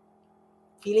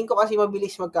 feeling ko kasi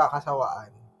mabilis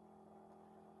magkakasawaan.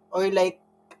 Or like,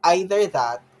 either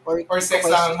that, or sex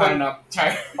lang ang hanap.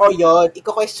 O yun,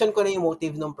 iko-question ko na yung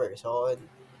motive ng person.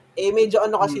 Medyo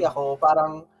kasi ako,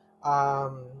 parang,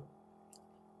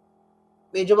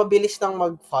 medyo mabilis nang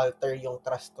mag-falter yung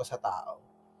trust ko sa tao.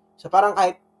 So parang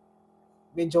kahit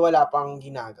medyo wala pang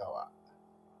ginagawa,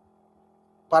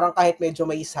 parang kahit medyo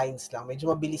may signs lang,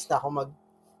 medyo mabilis na ako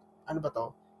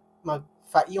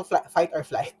yung fight or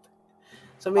flight.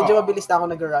 So, medyo mabilis na ako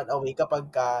nag-run away kapag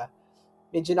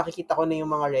medyo nakikita ko na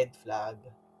yung mga red flag.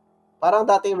 Parang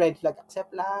dati yung red flag, accept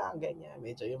lang, ganyan.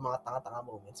 Medyo yung mga tanga-tanga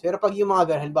moments. Pero pag yung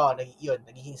mga ganun, halimbawa,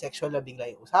 nagiging sexual na bigla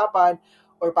yung usapan,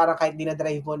 or parang kahit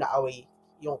dinadrive mo na away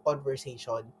yung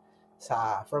conversation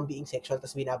from being sexual,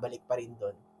 tapos binabalik pa rin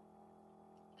doon.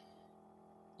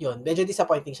 Yun, medyo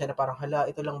disappointing siya na parang, hala,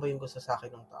 ito lang ba yung gusto sa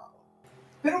akin ng tao?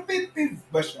 Pero pet peeve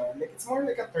ba siya? Like, it's more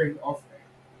like a turn off.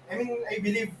 I mean, I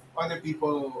believe other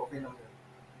people okay naman.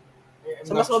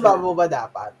 So, mas mababaw ba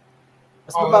dapat?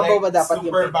 Mas mababaw ba dapat yung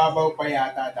super babaw pa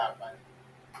yata dapat?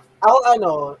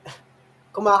 Ako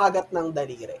kumakagat ng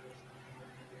daliri.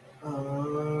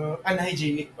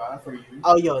 Unhygienic ba for you?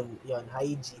 Yun,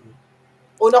 hygiene.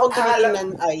 Una kong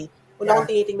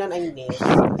tinitingnan ay nails.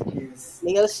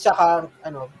 Nails tsaka,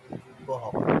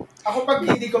 buhok. Ako pag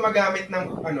hindi ko magamit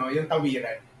ng, yung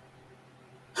tawiran,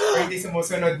 or hindi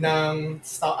sumusunod ng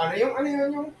yung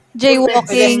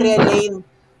jaywalking,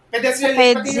 pedestrian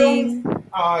lane, pati yung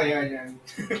yan.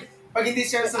 Pag hindi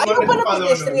siya sumunod ng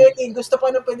pedestrian lane, gusto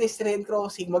pa ng pedestrian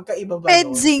crossing, magkaiba ba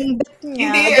pedzing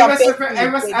hindi,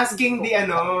 I was asking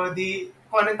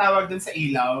kung anong tawag dun sa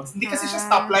ilaw. Hindi kasi siya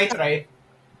stoplight, right?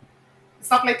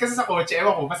 Stoplight kasi sa kotse,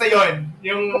 ewan ko, basta yun,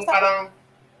 yung parang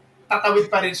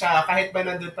tatawid pa rin siya kahit ba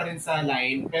nandun pa rin sa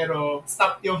line, pero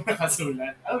stop yung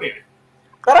nakasulat. Weird.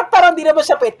 Parang di naman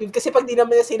siya pet peeve kasi pag di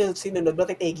naman niya sinunod,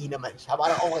 matitegi naman siya.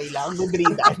 Parang okay lang, good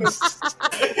riddance.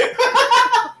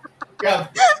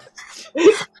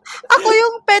 Ako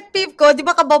yung pet peeve ko, di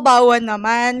ba kababawan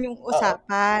naman yung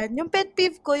usapan. Yung pet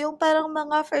peeve ko, yung parang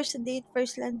mga first date,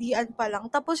 first landian pa lang.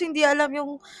 Tapos hindi alam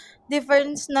yung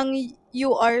difference ng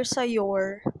you are sa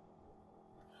your.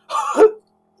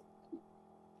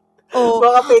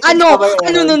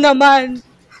 Ano naman?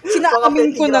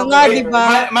 Sinaamin ko na nga, di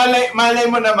ba? Malay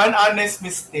mo naman, honest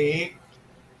mistake.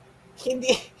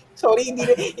 Hindi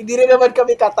rin naman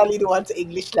kami katalinuhan sa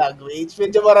English language.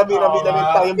 Medyo marami-rami na rin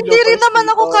tayong bloopers. Hindi rin naman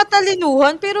ako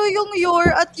katalinuhan, pero yung your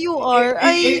at you are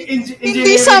ay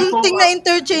hindi something na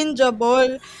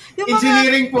interchangeable.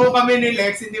 Engineering po kami ni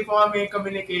Lex, hindi po kami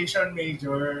communication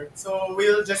major. So,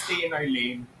 we'll just stay in our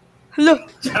lane. Hello.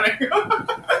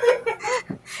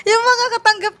 Yung mga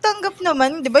katanggap-tanggap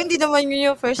naman, di ba, hindi naman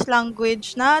yun yung first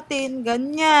language natin,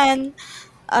 ganyan.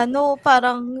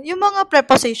 Parang, yung mga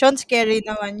prepositions, scary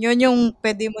naman. Yun yung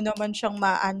pwede mo naman siyang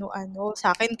maano-ano.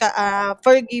 Sa akin,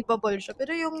 forgivable siya.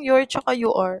 Pero yung your tsaka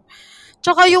you are.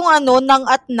 Tsaka yung nang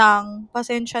at nang.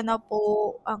 Pasensya na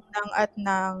po ang nang at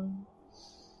nang.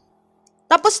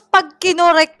 Tapos, pag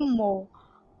kinorek mo,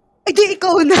 di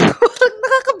ikaw na. Parang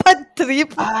nakaka-bad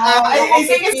trip. I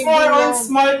think it's more on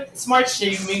smart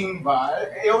shaming ba?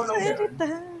 Ayaw nung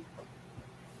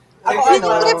yun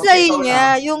yung reply niya,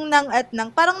 yung nang at nang.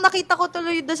 Parang nakita ko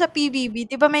tuloy doon sa PBB.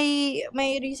 Di ba may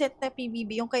recent na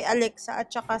PBB, yung kay Alexa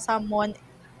at saka someone,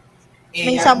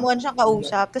 may someone siyang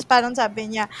kausap. Tapos parang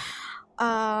sabi niya,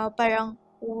 parang,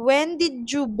 when did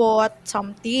you bought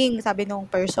something? Sabi nung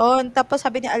person. Tapos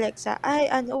sabi ni Alexa,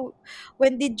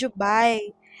 when did you buy?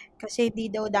 Kasi di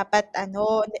daw dapat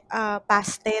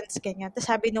past tense, ganyan. Tapos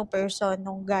sabi nung person,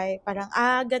 nung guy, parang,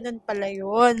 ganun pala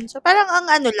yun. So parang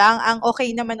ang okay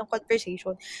naman ng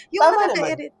conversation. Yung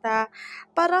nakakairita,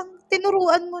 parang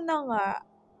tinuruan mo na nga.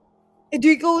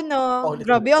 Di ikaw na,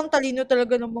 grabe, ang talino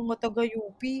talaga ng mga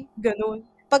taga-UP. Ganun.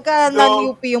 Pagka No.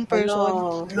 non-UP yung person.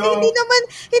 Ano, No.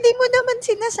 Hindi mo naman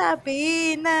sinasabi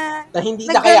na na hindi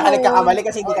na kaya ka ganun. nagkakamali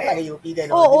kasi hindi ka Okay. taga-UP,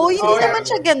 gano'n. Oo, Di hindi ba naman sinasabi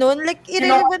siya yun? ganun. Like,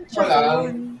 irrelevant Kinokorek mo siya lang.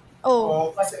 dun. Oh. Oo,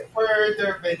 kasi for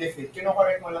their benefit,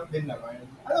 kinokorek mo lang din naman.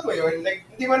 Alam mo yun, like,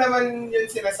 hindi mo naman yun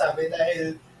sinasabi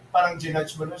dahil parang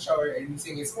ginudge mo na siya or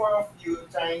anything. It's more of you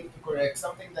trying to correct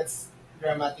something that's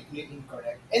grammatically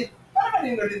incorrect. And para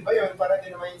kanino din ba yun? Para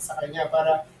din naman yun sa kanya.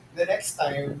 Para the next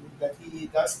time that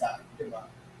he does that, di ba?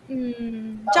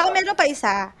 Tsaka meron pa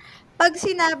isa. Pag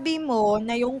sinabi mo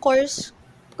na yung course,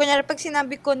 kunyari pag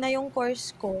sinabi ko na yung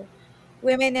course ko,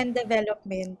 Women and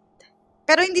Development,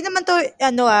 pero hindi naman to,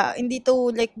 hindi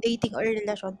to like dating or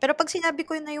relasyon. Pero pag sinabi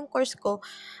ko na yung course ko,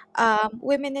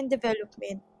 Women and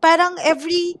Development, parang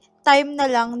every time na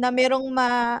lang na merong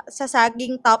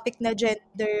masasaging topic na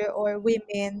gender or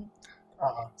women,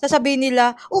 Oo. sasabihin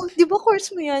nila, oh, di ba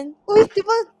course mo yan? Oh, di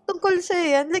ba tungkol sa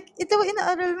yan? Like, ito ba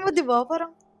inaaral mo, di ba?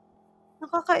 Parang,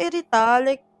 nakakairita.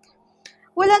 Like,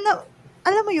 wala na,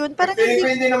 alam mo yun, parang Feeling ko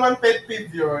hindi, hindi naman pet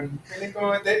peeve yun. Feeling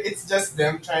ko that it's just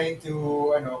them trying to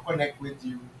connect with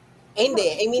you. Eh, hindi.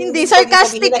 I mean, hindi, hindi pwedeng sabihin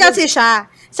sarcastic na kasi siya.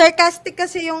 Sarcastic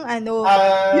kasi yung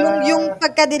yung Ah,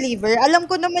 pagka-deliver. Alam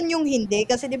ko naman yung hindi,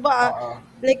 kasi di ba, oo.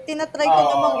 like, tinatry ko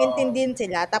namang Oo. intindihin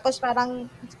sila. Tapos parang,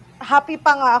 happy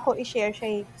pa nga ako i-share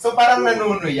siya eh. So parang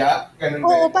nanunuya, ganun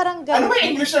ba Oo, yun? parang Ano ganun. ba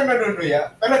English ang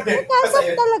nanunuya? Ano din? Basta Sarcasm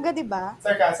yun. talaga, di ba?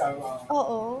 Sarcasm. Oo.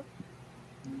 Oo.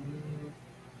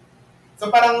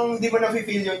 So parang hindi mo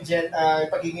na-feel yung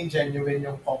pagiging genuine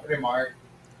yung remark.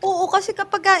 Oo, kasi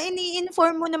kapagka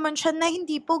ini-inform mo naman siya na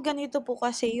hindi po ganito po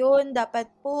kasi yun, dapat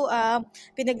po,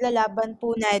 pinaglalaban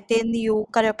po natin yung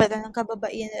karapatan ng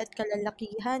kababaihan at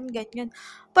kalalakihan, ganyan.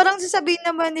 Parang sasabihin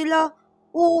naman nila,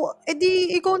 "Oh,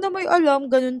 edi ikaw na may alam,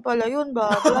 ganun pala yun, bla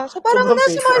bla." So parang Sobrang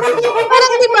fake.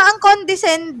 parang 'di ba ang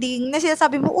condescending na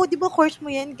sinasabi mo, "Oh, 'di ba course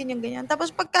mo 'yan, ganyan ganyan." Tapos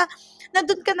pagka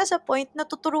nandun ka na sa point na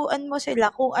tuturuan mo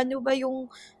sila kung ano ba yung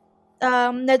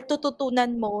natututunan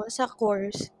mo sa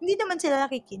course, hindi naman sila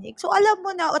nakikinig. So, alam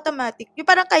mo na automatic. Yung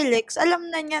parang kay Lex, alam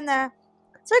na niya na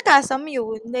sarcasm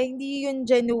yun, na hindi yun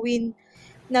genuine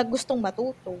na gustong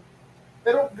matuto.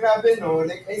 Pero grabe no,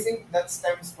 like I think that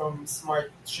stems from smart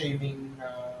shaming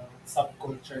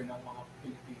subculture ng mga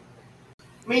Pilipino.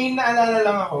 May naalala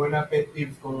lang ako na pet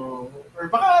peeve ko, or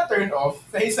baka turn off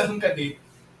sa isang kadate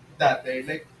dati.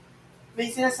 Like, may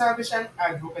sinasabi siyang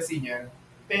advocacy niya,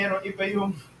 pero iba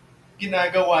yung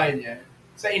ginagawa niya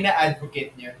sa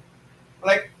ina-advocate niya.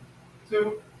 Like,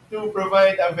 to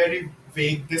provide a very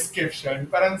vague description,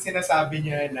 parang sinasabi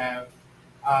niya na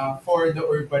for the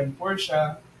urban poor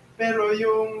siya, pero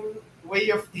yung way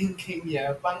of thinking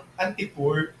niya, pang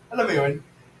anti-poor, alam mo yun?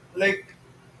 Like,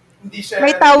 hindi siya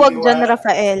May tawag naniniwala. dyan,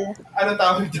 Rafael. Ano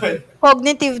tawag doon?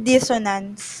 Cognitive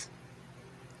dissonance.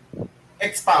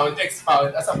 Expound,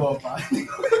 as a bopa.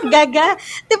 Gaga.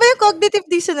 Di ba yung cognitive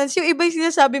dissonance, yung iba yung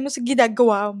sinasabi mo sa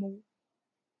ginagawa mo?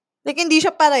 Like, hindi siya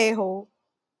pareho.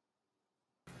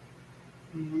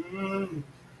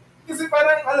 Kasi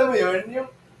parang, alam mo yun,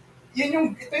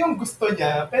 ito yung gusto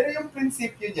niya, pero yung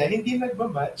prinsipyo niya, hindi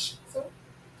nagmamatch. So,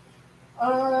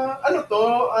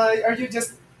 are you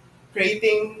just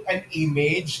creating an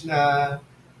image na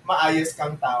maayos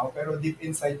kang tao, pero deep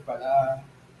inside pala,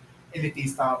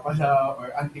 elitista ka pala,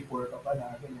 or anti-poor ka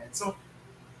pala, ganyan. So,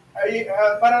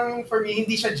 parang for me,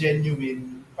 hindi siya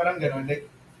genuine. Parang gano'n. Like,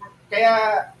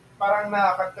 kaya, parang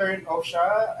nakaka-turn off siya.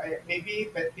 Maybe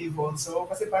pet peeve also.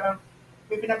 Kasi parang,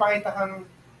 may pinapakita kang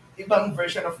ibang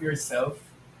version of yourself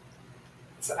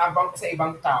sa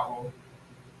ibang tao.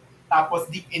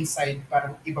 Tapos deep inside,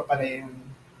 parang iba pala yung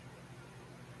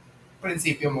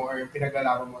prinsipyo mo or yung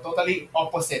pinaglalaban mo. Totally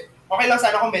opposite. Okay lang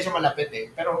sana kung medyo malapit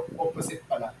pero opposite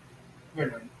pala.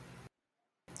 Ganun.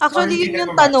 Actually, yun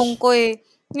yung tanong ko eh.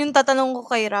 Yung tatanong ko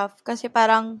kay Raf. Kasi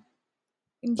parang,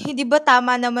 hindi ba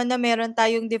tama naman na meron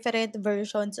tayong different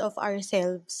versions of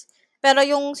ourselves? Pero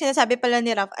yung sinasabi pala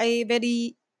ni Raf ay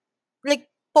very, like,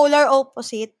 polar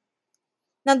opposite.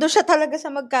 Nandun siya talaga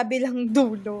sa magkabilang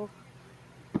dulo.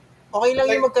 Okay lang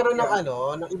yung magkaroon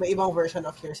ng iba-ibang version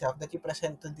of yourself that you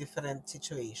present to different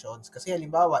situations. Kasi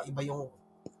halimbawa, iba yung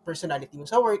personality mo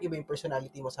sa work, iba yung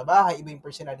personality mo sa bahay, iba yung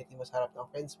personality mo sa harap ng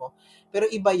friends mo. Pero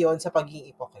iba yon sa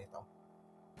pagiging ipokrito.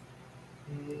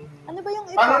 Ano ba yung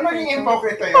ipokrito? Paano naging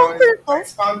ipokrito yun? Ipokrito?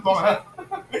 Expound mo nga.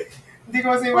 Hindi ko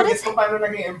kasi mag-guess kung paano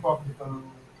naging ipokrito.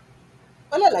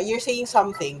 Wala lang, you're saying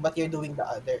something but you're doing the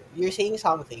other. You're saying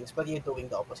some things but you're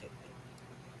doing the opposite thing.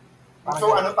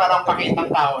 So ano, parang pakitang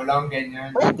tao lang,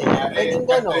 ganyan. Pwedeng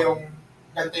gano'n.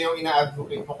 ganito yung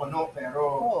ina-advocate mo kuno, pero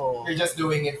you're just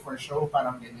doing it for show,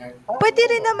 parang ganyan. Pwede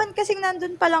rin naman kasing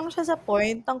nandun pa lang siya sa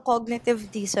point ng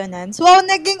cognitive dissonance. Wow,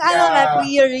 naging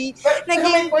theory.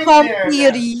 Naging comp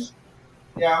theory.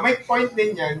 Yeah, may point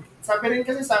din yan. Sabi rin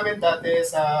kasi sa amin dati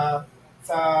sa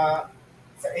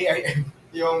AIM,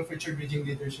 yung Future Bridging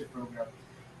Leadership Program.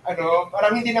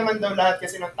 Parang hindi naman daw lahat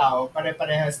kasi ng tao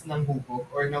pare-parehas ng hubog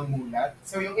or ng mulat.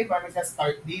 So yung iba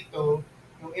nagsa-start dito,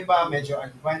 yung iba medyo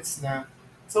advanced na.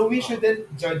 So we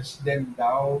shouldn't judge them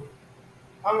daw.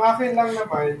 Ang akin lang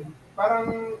naman,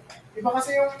 parang iba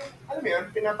kasi yung, alam mo yun,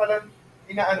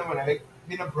 inaano mo na, like,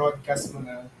 binabroadcast mo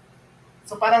na.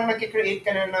 So parang nag-create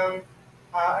ka na ng,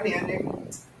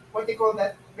 what do you call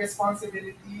that?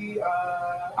 Responsibility,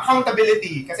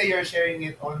 accountability, kasi you're sharing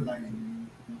it online.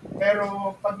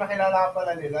 Pero pag nakilala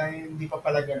pala nila, hindi pa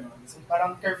pala ganun. So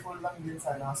parang careful lang din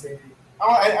sana kasi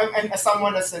I'm as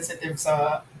someone as sensitive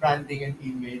sa branding and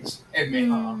image,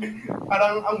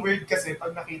 parang ang weird kasi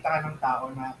pag nakita ka ng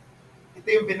tao na ito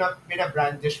yung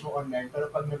binabrandish mo online, pero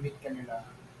pag na-meet ka nila,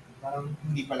 parang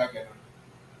hindi pala ganun.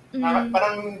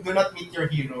 Parang do not meet your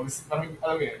heroes. Parang,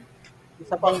 alam mo yun.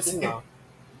 Isa pang thing, no?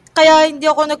 Kaya hindi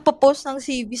ako nagpo-post ng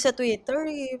CV sa Twitter.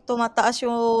 Tumataas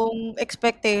yung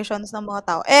expectations ng mga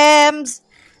tao.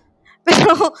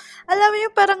 Pero, alam mo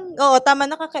yung parang, tama,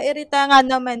 nakakairita nga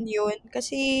naman yun.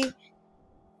 Kasi,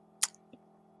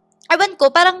 ewan ko,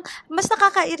 parang mas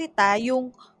nakakairita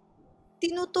yung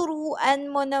tinuturuan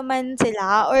mo naman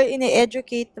sila or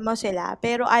ine-educate mo sila,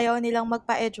 pero ayaw nilang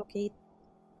magpa-educate.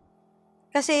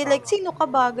 Kasi, like, sino ka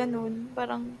ba ganun?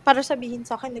 Parang, para sabihin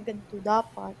sa akin na ganito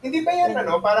dapat. Hindi ba yan,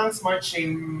 parang smart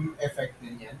shame effect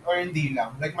din yan? Or hindi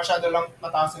lang? Like, masyado lang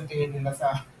mataas yung tingin nila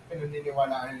sa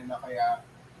pinaniniwalaan nila, kaya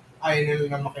ayaw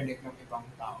nila na makinig ng ibang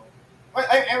tao.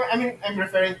 I mean, I'm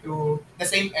referring to the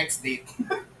same ex-date.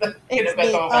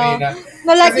 Ex-date, kanina.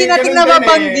 Na lagi natin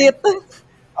nababanggit.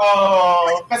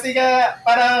 Kasi ka,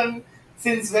 parang,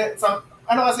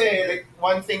 kasi, like,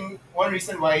 one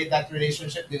reason why that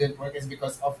relationship didn't work is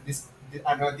because of this,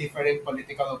 different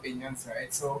political opinions, right?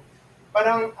 So,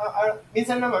 parang,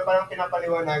 minsan naman, parang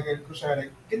pinapaliwanagan ko siya,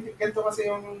 like, ganito kasi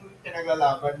yung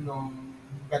pinaglalaban nung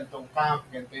gantong camp,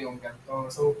 ganito yung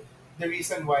ganito. So, the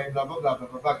reason why, blah, blah, blah, blah,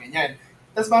 blah, ganyan.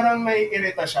 Tapos parang may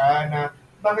irita siya na,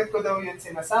 bakit ko daw yun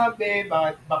sinasabi,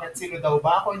 bakit sino daw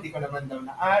ba ako, hindi ko naman daw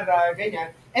naaral, ganyan.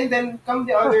 And then, come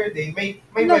the other day, may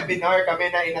webinar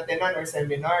kami na inatenan or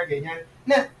seminar, ganyan,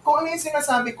 na kung ano yung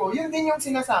sinasabi ko, yun din yung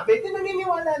sinasabi, din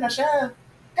naniniwala na siya.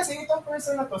 Kasi itong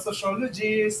person na to,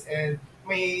 sociologist, and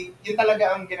yun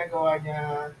talaga ang ginagawa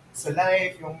niya sa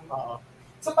life, yung,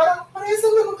 so parang, parehas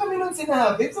naman kami nung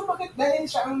sinabi, so bakit dahil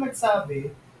siya ang nagsabi,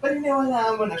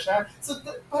 paniniwalaan mo na siya. So,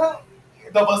 parang,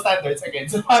 double standards again.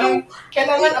 So, parang,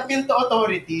 kailangan appeal to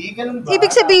authority, ganun ba?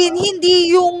 Ibig sabihin,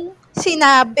 hindi yung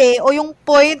sinabi o yung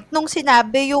point nung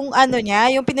sinabi yung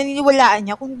yung pinaniniwalaan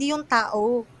niya, kundi yung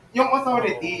tao. Yung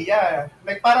authority, yeah.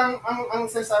 Like, parang,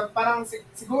 parang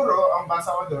siguro, ang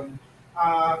basa ko doon,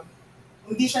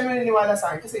 hindi siya naniniwala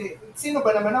sa akin kasi sino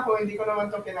ba naman ako, hindi ko naman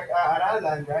itong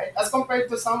pinag-aaralan, right? As compared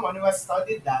to someone who has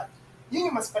studied that, yun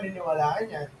yung mas paniniwalaan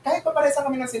niya. Kahit pa paresa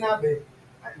kami ng sinabi,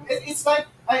 it's like,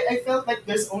 I felt like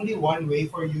there's only one way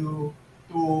for you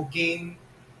to gain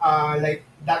like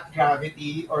that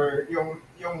gravity or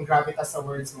yung gravitas sa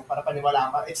words mo para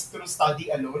paniwalaan ka. It's through study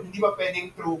alone. Hindi ba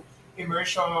pwedeng through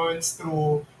immersions,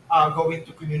 through going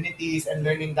to communities and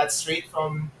learning that straight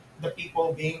from the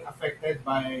people being affected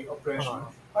by oppression.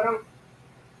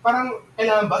 Parang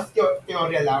kailangan ba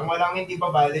teorya lang, walang hindi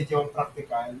ba valid yung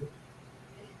practical.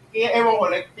 Kaya ewan ko,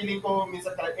 like, feeling ko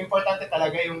minsan importante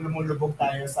talaga yung lumulubog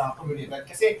tayo sa komunidad.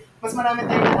 Kasi mas marami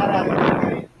tayong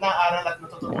naaral at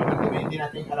natututunan na hindi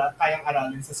natin kayang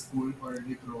aralin sa school or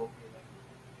libro.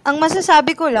 Ang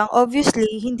masasabi ko lang,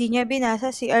 obviously, hindi niya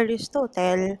binasa si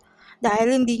Aristotle dahil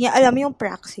hindi niya alam yung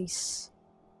praxis.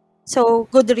 So,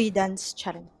 good riddance,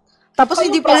 Charon. Tapos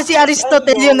hindi pala si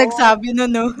Aristotle yung nagsabi, no?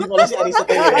 Hindi pala si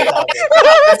Aristotle yung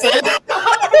nagsabi.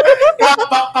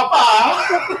 Kapak ka pa,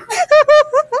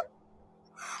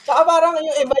 Saka parang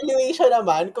yung evaluation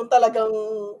naman, kung talagang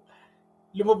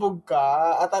lumubog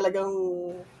ka at talagang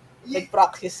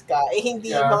nag-practice ka, hindi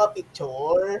yung mga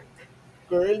picture.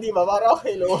 Girl, di ba? Parang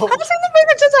hello. Sino ba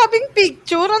yung nagsasabing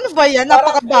picture? Ano ba yan?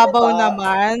 Napakababaw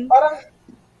naman.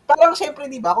 Parang syempre,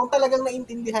 di ba, kung talagang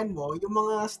naintindihan mo yung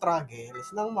mga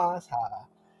struggles ng masa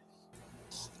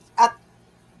at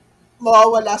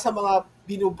mawawala sa mga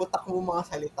binubutak mo mga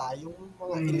salita, yung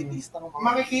mga elitista ng mga...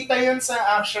 Makikita yun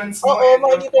sa actions mo. Oo,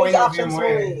 makikita yun sa actions mo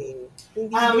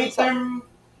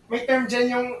May term dyan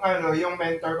yung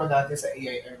mentor ko dati sa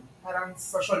AIM. parang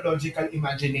sociological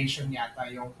imagination yata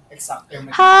yung exact term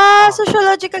na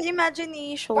Sociological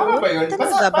imagination? Tama ba yun? Talaga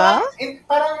Basta ba?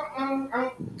 parang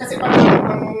kasi parang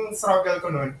ang struggle ko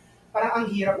nun, parang ang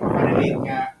hirap makarelate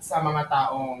nga sa mga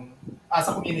taong,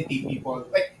 sa community people.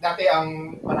 Like, dati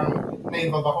parang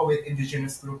na-involve ako with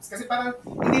indigenous groups. Kasi parang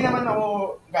hindi naman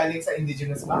ako galing sa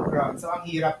indigenous background. So, ang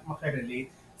hirap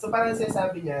makarelate. So, parang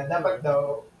sinasabi niya, dapat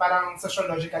daw, parang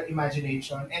sociological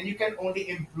imagination, and you can only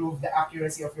improve the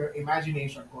accuracy of your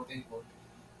imagination, quote-unquote,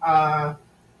 uh,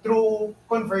 through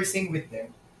conversing with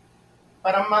them.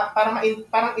 Parang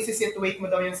isi-situate mo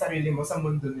daw yung sarili mo sa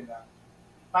mundo nila.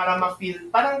 Para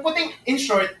ma-feel, parang in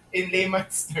short, in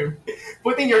layman's term,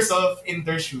 putting yourself in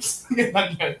their shoes.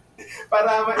 Ganun yan.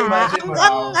 Para ma-imagine mo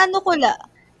Ang raw. ano ko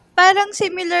parang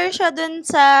similar siya dun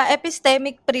sa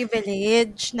epistemic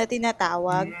privilege na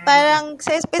tinatawag. Parang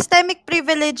sa epistemic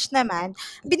privilege naman,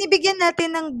 binibigyan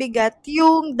natin ng bigat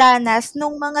yung danas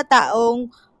ng mga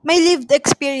taong may lived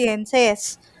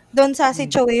experiences doon sa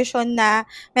situation na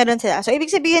meron sila. So, ibig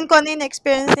sabihin ko ano yung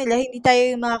experience nila, hindi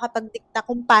tayo yung makakapagdikta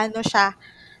kung paano siya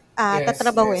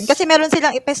tatrabahuin. Kasi meron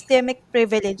silang epistemic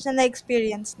privilege na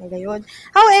na-experience nila yun.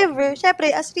 However,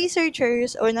 syempre, as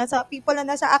researchers or nasa people na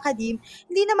nasa academe,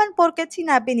 hindi naman porket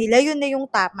sinabi nila yun na yung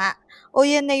tama o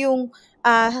yun na yung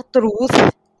truth.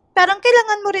 Parang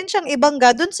kailangan mo rin siyang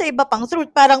ibangga dun sa iba pang truth.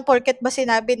 Parang porket ba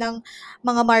sinabi ng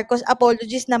mga Marcos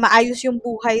apologists na maayos yung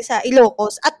buhay sa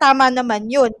Ilocos at tama naman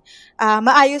yun.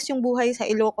 Maayos yung buhay sa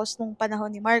Ilocos nung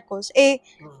panahon ni Marcos.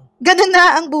 Ganun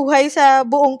na ang buhay sa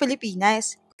buong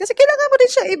Pilipinas. Kasi kailangan mo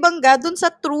rin siya ibangga dun sa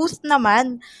truth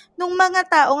naman ng mga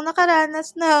taong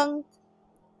nakaranas ng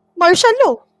martial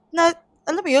law. Na,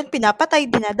 alam mo yun, pinapatay,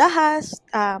 dinadahas,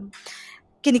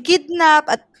 kinikidnap,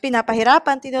 at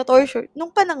pinapahirapan, tinotorture, nung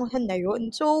panahon na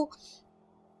yun. So,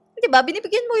 di ba,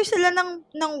 binibigyan mo sila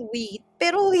ng weight,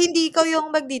 pero hindi ikaw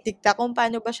yung magdidikta kung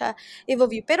paano ba siya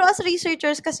i-view. Pero as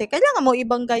researchers kasi, kailangan mo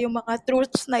ibangga yung mga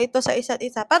truths na ito sa isa't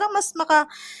isa para mas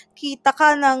makakita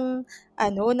ka ng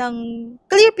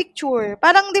clear picture.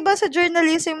 Parang 'di ba sa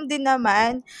journalism din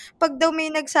naman, pag daw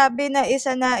may nagsabi na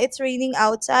isa na it's raining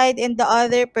outside and the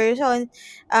other person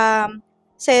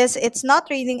says it's not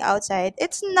raining outside,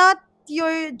 it's not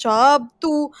your job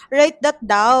to write that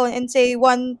down and say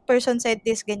one person said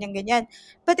this ganyan ganyan.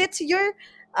 But it's your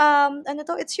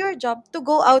it's your job to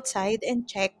go outside and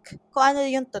check kung ano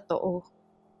yung totoo.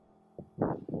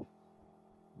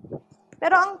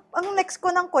 Pero ang next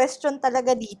ko ng question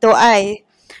talaga dito ay,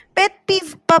 pet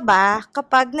peeve pa ba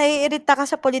kapag naiirita ka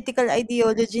sa political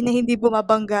ideology na hindi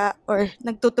bumabangga or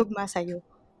nagtutugma sa'yo?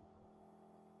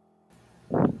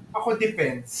 Ako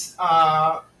depends.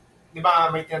 Di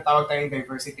ba may tinatawag tayong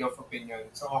diversity of opinion.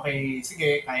 So okay,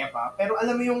 sige, kaya pa. Pero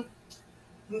alam mo yung,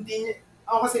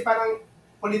 ako kasi parang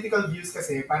political views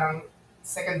kasi parang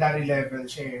secondary level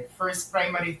siya eh. First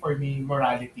primary for me,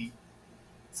 morality.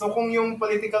 So kung yung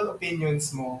political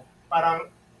opinions mo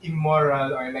parang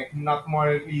immoral or like not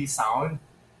morally sound,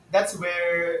 that's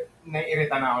where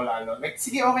naiirita na ako lalo. Like,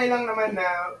 sige, okay lang naman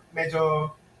na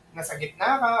medyo nasa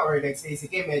gitna ka or like,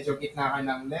 sige, medyo gitna ka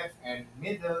ng left and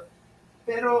middle.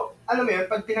 Pero, alam mo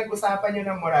yun, pag pinag-usapan nyo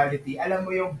ng morality, alam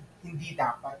mo yung hindi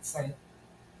dapat sa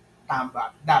tama,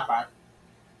 dapat,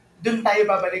 dun tayo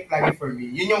babalik lagi for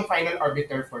me. Yun yung final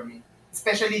arbiter for me.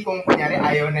 Especially kung, kunyari,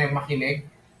 ayaw na yung makinig.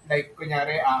 Like,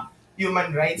 kunyari,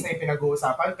 human rights na yung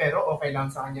pinag-uusapan, pero okay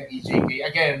lang sa kanya EJK.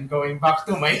 Again, going back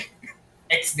to my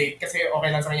ex-date, kasi okay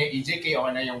lang sa kanya EJK,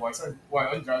 okay na yung war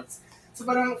on drugs. So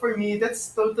parang for me,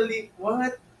 that's totally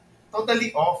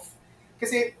off.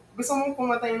 Kasi gusto mong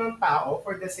pumatay ng tao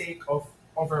for the sake of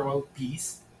overall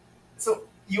peace. So,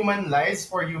 human lives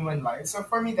for human lives. So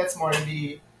for me, that's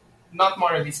not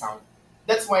morally sound.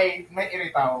 That's why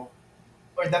naiirita ako.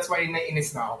 Or that's why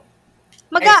naiinis na ako.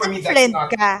 Mag-unfriend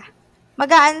ka.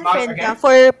 Mag-unfriend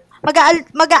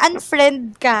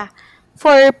ka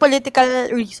for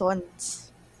political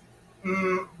reasons.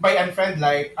 By unfriend,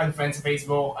 like unfriend sa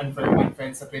Facebook,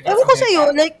 unfriend sa Twitter. Ewan ko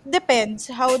sa'yo, like, depends.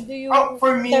 How do you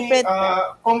for me, interpret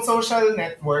that? kung social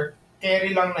network,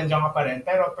 carry lang nandiyan ka pa rin.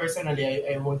 Pero personally,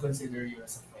 I won't consider you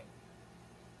as a friend.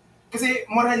 Kasi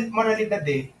moralidad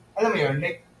eh. Alam mo yun,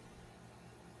 like,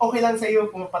 okay lang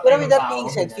sa'yo kung patay ng tao. Pero with that being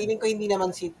said, feeling ko hindi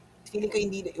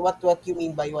what you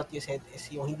mean by what you said is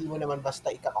yung hindi mo naman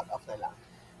basta ika-cut off na lang.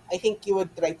 I think you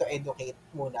would try to educate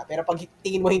muna. Pero pag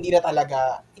tingin mo hindi na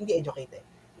talaga, hindi educate eh.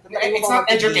 It's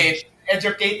not educate.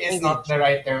 Educate is engage. Not the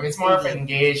right term. It's more engage. Of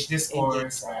engage,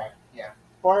 discourse. Yeah.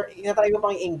 Or inatry mo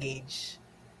pang engage.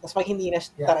 Tapos pag hindi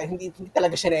hindi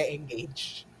talaga siya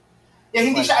na-engage. Yeah,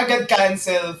 hindi siya agad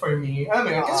cancel for me. Alam mo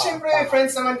yun? Kasi syempre,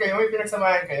 friends naman kayo, may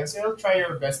pinagsamahan kayo, so you'll try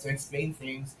your best to explain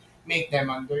things. make them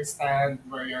understand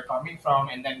where you're coming from,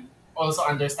 and then also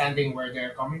understanding where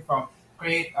they're coming from,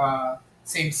 create a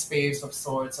safe space of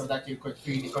sorts so that you could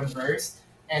freely converse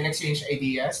and exchange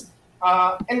ideas.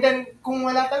 And then, kung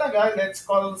wala talaga, let's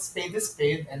call spade a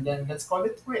spade, and then let's call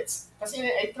it quits. Kasi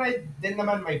I tried din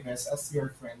naman my best as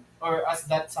your friend, or as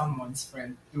that someone's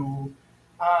friend, to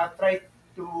try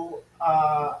to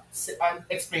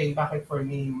explain bakit for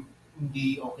me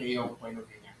hindi okay yung point of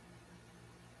view niya.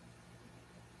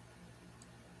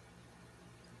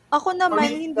 Ako For naman,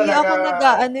 me, hindi ako talaga,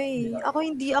 nag-aano hindi eh. talaga. Ako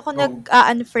hindi ako Go.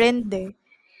 nag-unfriend eh.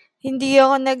 Hindi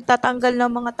ako nagtatanggal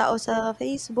ng mga tao sa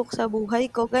Facebook, sa buhay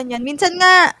ko, ganyan. Minsan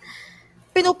nga,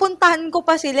 pinupuntahan ko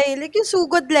pa sila eh. Like yung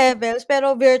sugod levels,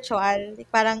 pero virtual.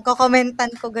 Like, parang kokomentan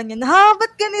ko ganyan, ha,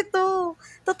 ba't ganito?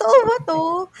 Totoo ba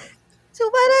to? So,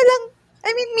 para lang,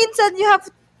 I mean, minsan you have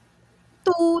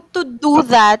to do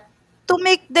that to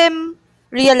make them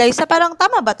realize na parang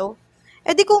tama ba to?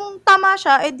 Eh di kung tama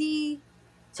siya, eh di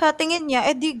sa tingin niya,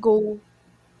 eh di go.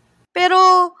 Pero,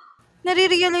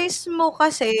 nare-realize mo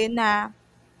kasi na,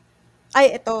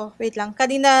 ay, eto, wait lang.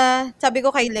 Kanina, sabi ko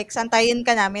kay Lex, antayin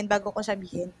ka namin bago ko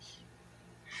sabihin.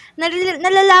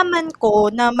 Nalalaman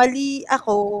ko na mali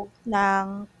ako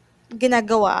ng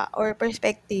ginagawa or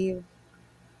perspective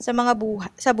sa mga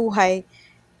sa buhay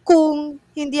kung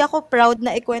hindi ako proud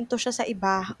na ikwento siya sa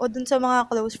iba o dun sa mga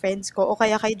close friends ko o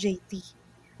kaya kay JT.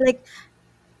 Like,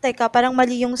 teka, parang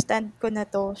mali yung stand ko na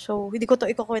to. So, hindi ko to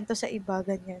ikukwento sa iba,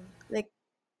 ganyan. Like,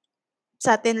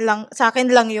 sa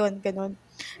akin lang yun, ganun.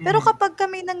 Pero kapag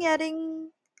may nangyaring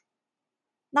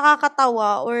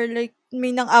nakakatawa or like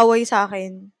may nang-away sa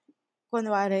akin,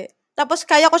 kunwari, tapos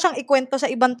kaya ko siyang ikwento sa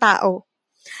ibang tao.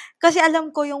 Kasi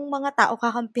alam ko yung mga tao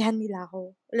kakampihan nila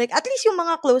ako. Like, at least yung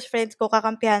mga close friends ko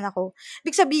kakampihan ako.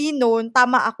 Ibig sabihin nun,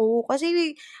 tama ako.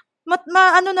 Kasi,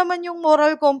 ano naman yung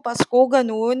moral compass ko,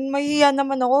 ganun. Mahihiya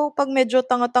naman ako pag medyo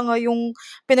tanga-tanga yung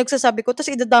pinagsasabi ko, tapos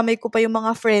idadamay ko pa yung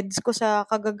mga friends ko sa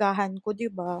kagagahan ko, di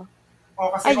ba?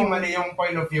 O kasi kung Ayun. mali yung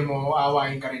point of view mo,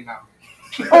 aawain ka rin namin.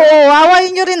 Oo,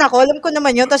 awayin nyo rin ako. Alam ko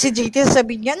naman yun. Tapos si JT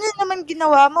sasabihin niya, ano naman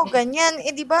ginawa mo? Ganyan.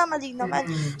 Eh, di ba? Mali naman.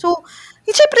 So,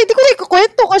 syempre, di ko na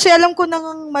ikukwento kasi alam ko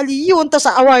nang mali yun.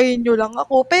 Tapos aawayin nyo lang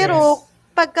ako. Pero,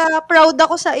 pagka proud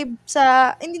ako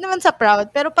hindi naman sa proud,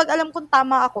 pero pag alam kong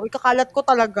tama ako, ikakalat ko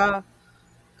talaga.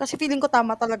 Kasi feeling ko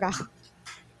tama talaga.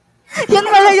 Yan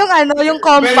pala yung yung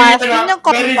compass. Yun yung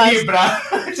Very compass. Libra.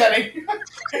 Charing.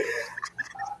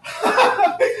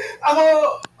 Ako,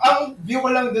 ang view ko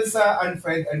lang dun sa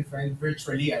unfriend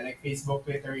virtually, like Facebook,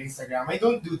 Twitter, Instagram, I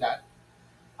don't do that.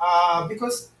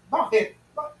 Because, bakit?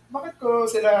 Bakit ko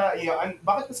sila i-block?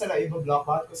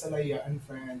 Bakit ko sila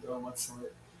i-unfriend or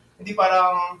whatsoever? Hindi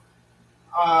parang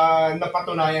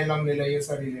napatunayan lang nila yung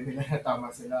sarili nila na tama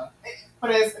sila.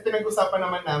 Pares, pinag-usapan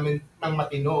naman namin ng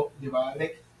matino, di ba?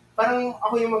 Like, parang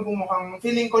ako yung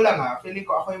feeling ko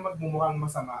ako yung magmumukhang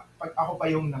masama pag ako pa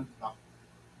yung nag-block.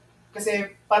 Kasi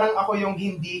parang ako yung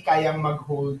hindi kayang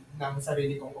mag-hold ng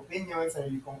sarili kong opinion,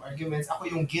 sarili kong arguments. Ako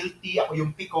yung guilty, ako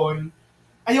yung pikon.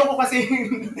 Ayoko kasi,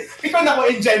 pikon ako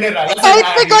in general. Kahit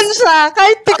pikon siya,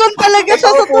 kahit pikon talaga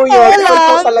siya sa totoo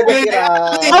lang.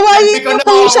 Awayin niyo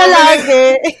po siya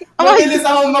lagi. Mabilis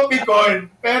ako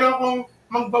mapikon. Pero kung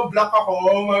magbablock ako,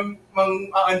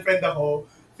 mag-unfriend ako,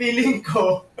 feeling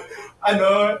ko,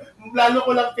 lalo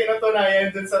ko lang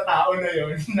pinatunayan dun sa tao na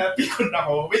yun na pikon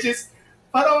ako. Which is,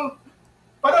 parang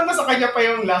nasa kanya pa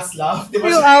yung last laugh. Di ba?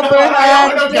 Yung upper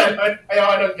hand. Ayaw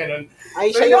ng ganun. Ay,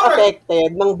 siya yung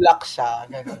affected, nang block siya.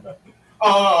 Ganun.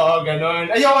 Oo, ganun.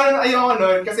 Ayoko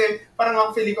nun. Kasi parang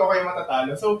ako feeling ko kayo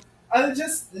matatalo. So, I'll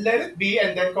just let it be,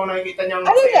 and then kung nakikita niyang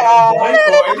buhay ko,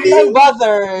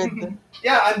 unbothered.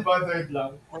 Yeah, unbothered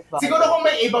lang. Siguro kung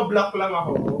may iba-block lang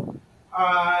ako,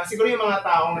 siguro yung mga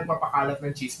taong nagpapakalat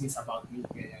ng chismis about me,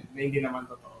 ganyan, na hindi naman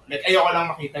totoo. Like, ayoko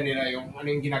lang makita nila yung ano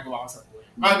yung ginagawa ko sa buhay.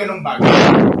 Mga ganung bagay.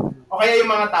 O kaya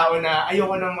yung mga tao na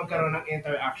ayoko nang magkaroon ng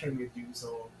interaction with you.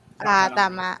 So,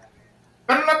 tama.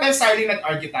 Pero not necessarily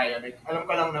nag-argue tayo. Like, alam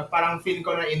ko lang na parang feel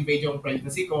ko na invade yung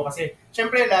privacy ko. Kasi,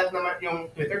 syempre, lahat naman yung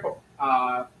Twitter ko,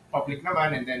 public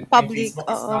naman. And then, Public,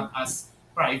 Facebook is not as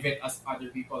private as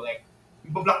other people. Like,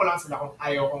 ibablock ko lang sila kung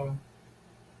ayaw kong,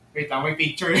 wait lang, may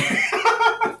picture.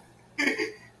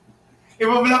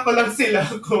 Ibablock ko lang sila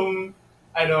kung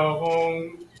ayaw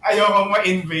kong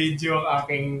ma-invade yung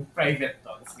aking private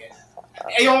thoughts.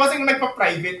 Ayaw kasing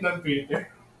nagpa-private ng Twitter.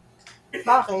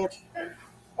 Bakit?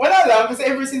 Wala lang, kasi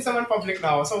ever since naman public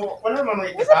na ako, so wala naman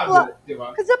may itago, di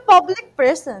ba? As a public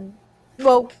person.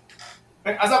 Wow.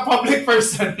 As a public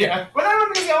person, yeah. Wala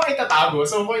naman kasi ako itatago,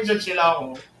 so kung i-judge nila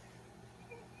ako,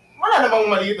 wala namang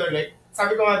mali doon. Like,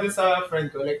 sabi ko nga dun sa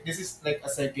friend ko, like, this is like a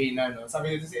segue na, no?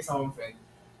 Sabi dito sa isang friend,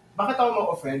 bakit ako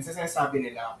ma-offend sa sinasabi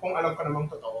nila kung alam ko namang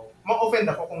totoo?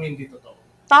 Ma-offend ako kung hindi totoo.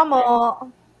 Tama.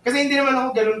 Kasi hindi naman ako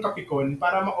ganun kapikon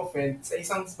para ma-offend sa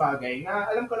isang bagay na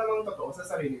alam ko namang totoo sa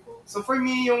sarili ko. So for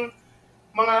me, yung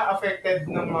mga affected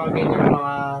ng mga ganyan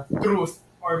mga truth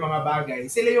or mga bagay,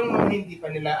 sila yung mga hindi pa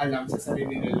nila alam sa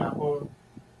sarili nila kung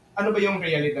ano ba yung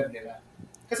realidad nila.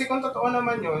 Kasi kung totoo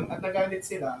naman yun at nagalit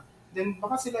sila, then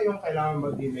baka sila yung kailangan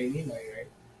mag-nilay-nilay,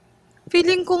 right?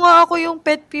 Feeling ko nga ako yung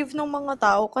pet peeve ng mga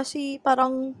tao kasi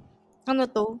parang, ano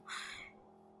to,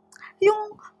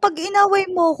 yung pag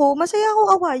inaway mo ko, masaya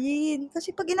ako awayin.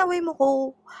 Kasi pag inaway mo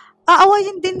ko,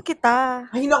 aawayin din kita.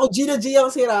 Ay, naku, Gina G ang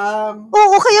siram.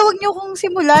 Oo, kaya wag niyo kong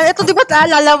simulan. Ito, di ba,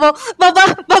 naalala mo,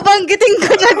 babanggitin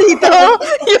ko na dito.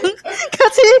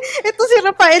 Kasi, ito si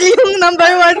Rafael yung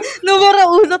number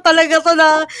 1 talaga to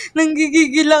na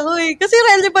nanggigigil ako eh. Kasi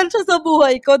relevant siya sa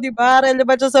buhay ko, di ba?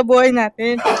 Relevant siya sa buhay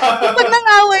natin. Pag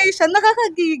nang-away siya,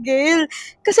 nakakagigil.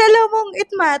 Kasi alam mong it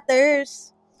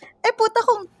matters. Puta,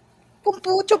 kung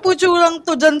pucho-pucho lang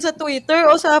to dyan sa Twitter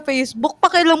o sa Facebook,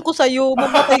 pakialam ko sa'yo,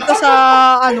 mamatay ka sa,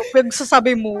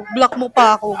 pagsasabi mo, block mo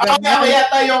pa ako.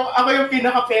 Ako yung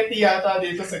pinaka-petty yata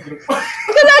dito sa group.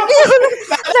 Lagi ako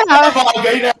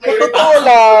bagay na. Totoo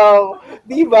lang.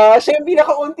 Diba? Siya yung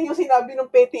pinaka-unti yung sinabi ng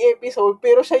petty episode,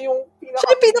 pero siya yung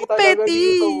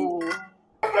pinaka-petty.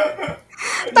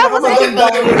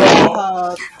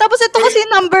 Tapos ito kasi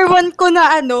number 1 ko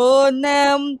na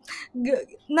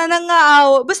na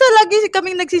nangaawa. Basta lagi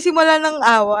kaming nagsisimula ng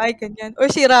away, ganyan. Or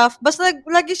si Raf. Basta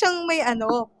lagi siyang may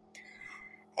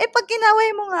pag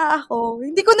kinaway mo nga ako,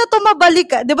 hindi ko na to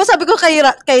mabalik. Diba sabi ko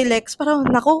kay Lex, parang,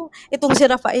 nako, itong si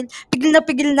Rafael,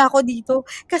 pigil na ako dito.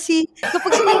 Kasi,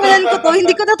 kapag sinimulan ko to,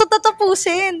 hindi ko na to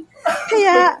tatapusin.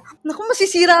 Kaya, naku,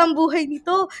 masisira ang buhay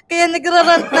nito. Kaya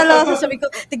nagrarant na lang ako. Sabi ko,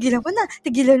 tigilan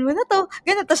mo na to.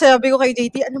 Ganun. Tapos sabi ko kay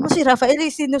JT, ano mo si Rafael,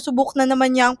 sinusubok na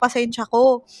naman niya ang pasensya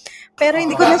ko. Pero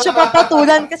hindi ko na siya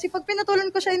papatulan. Kasi pag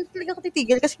pinatulan ko siya, hindi talaga ako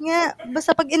titigil. Kasi nga,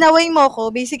 basta pag inaway mo ako,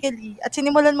 basically, at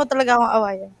sinimulan mo talaga akong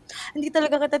awayan, hindi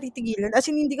talaga kita titigilan. As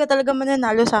in, hindi ka talaga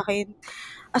mananalo sa akin.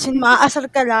 As in, maaasar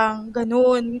ka lang.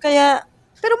 Ganun. Kaya,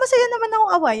 pero masaya naman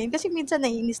akong awayin kasi minsan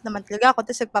naiinis naman talaga ako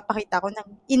tapos nagpapakita ako ng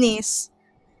inis.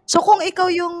 So, kung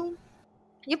ikaw yung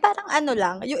parang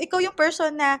yung ikaw yung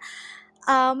person na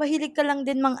mahilig ka lang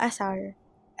din mang-asar,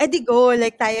 di go,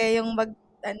 like tayo yung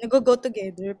nag-go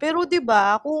together. Pero 'di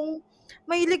ba, kung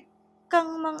mahilig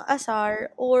kang mang-asar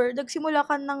or nagsimula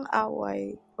ka ng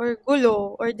away or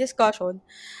gulo or discussion,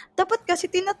 dapat kasi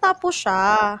tinatapos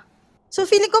siya. So,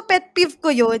 feeling ko pet peeve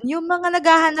ko yun, yung mga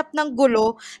naghahanap ng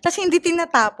gulo, tas hindi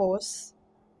tinatapos.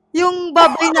 Yung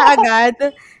babay na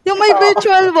agad. Yung may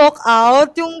virtual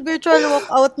walkout,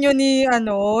 nyo ni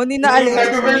Alex.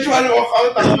 Nag-virtual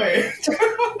walkout ako eh.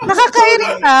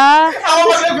 Nakakairita. Ako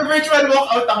pag nag-virtual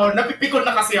walkout ako, napipikon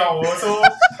na kasi ako. So,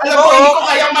 alam ko, hindi ko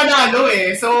kayang manalo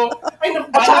eh. So,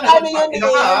 at saka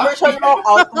virtual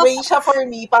walkout, way siya for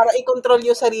me para i-control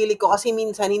yung sarili ko kasi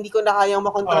minsan hindi ko na kayang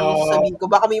makontrol yung sasabihin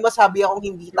ko. Baka may masabi akong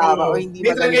hindi tama o hindi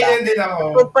maganda. Ganyan din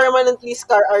ako. Could permanently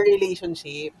scar our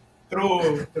relationship.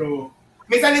 True.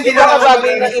 Minsan hindi na ako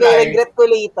bagay na i-regret ko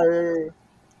later.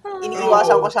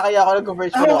 Iniiwasan ko siya kaya ako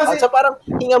nag-virtual walkout. So parang,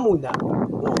 hinga muna.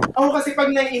 Ako kasi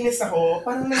pag naiinis ako,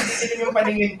 parang nagdidilim yung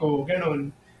paningin ko,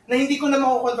 ganun. Na hindi ko na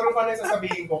makokontrol pa na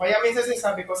sasabihin ko. Kaya minsan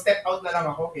sinasabi ko, step out na lang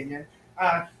ako, ganyan.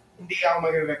 Hindi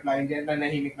ako mag-reply,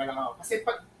 nanahimik na lang ako. Kasi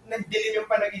pag nagdilim yung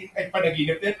paningin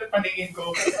ko,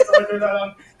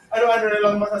 ano na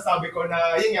lang masasabi ko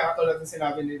na, yun nga, katulad ng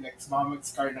sinabi ni Lex, baka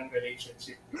mag-scar ng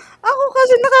relationship. Ako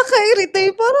kasi nakaka-irita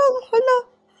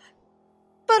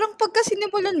parang pagka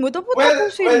sinimulan mo, dapat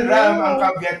tapusin mo. Well, Ram, ang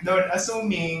caveat doon,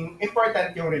 assuming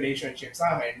important yung relationship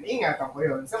sa akin, ingatan ko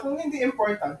yun. So kung hindi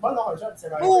important, bala ka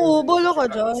dyan. Oo, bala ka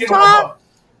dyan. Tsaka,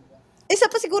 isa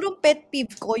pa siguro pet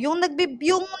peeve ko, yung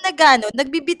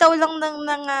nagbibitaw lang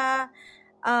ng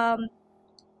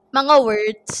mga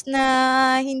words na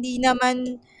hindi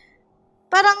naman,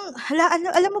 parang,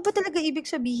 alam mo ba talaga ibig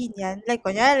sabihin yan? Like,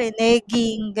 kunyari,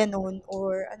 negging, ganun,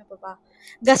 or ano pa ba,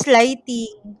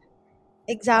 gaslighting,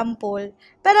 example.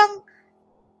 Parang,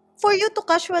 for you to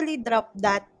casually drop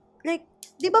that, like,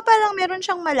 di ba parang meron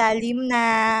siyang malalim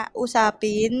na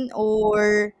usapin,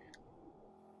 or,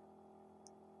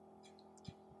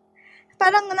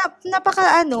 parang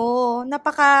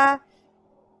napaka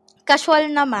casual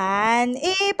naman.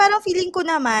 Parang feeling ko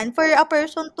naman, for a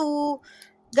person to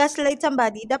gaslight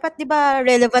somebody, dapat, di ba,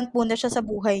 relevant muna siya sa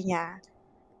buhay niya.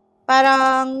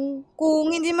 Parang, kung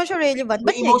hindi man siya relevant,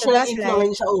 ba't niya emotional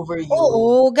influence siya over you?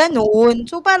 Oo, ganun.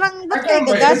 So, parang, ba't kayo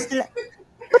gagaslight?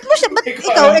 Ba't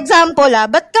ikaw, example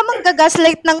ba't ka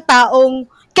manggagaslight ng taong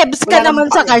kebs ka Wala naman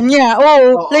namang sa pake. kanya. Oh,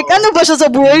 Oo. like ano ba siya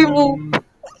sa buhay mo?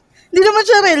 Hindi naman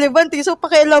siya relevant eh. So,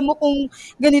 pakialam mo kung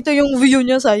ganito yung view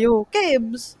niya sa'yo.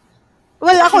 Kebs.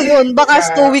 Well, ako Actually, yun. Baka yeah,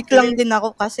 stoic lang din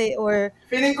ako kasi or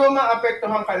feeling ko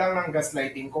maapektuhan ka lang ng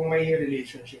gaslighting kung may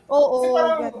relationship. Kasi oo,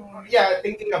 parang, ganun. yeah,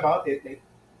 thinking about it, like,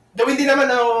 though hindi naman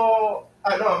ako,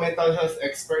 mental health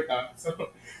expert,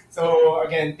 So,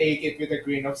 again, take it with a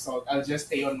grain of salt. I'll just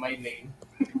stay on my lane.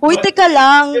 Uy, teka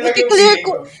lang. Yun lang yung I-clear feeling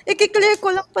ko, ko. i-clear ko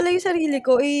lang pala yung sarili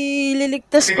ko.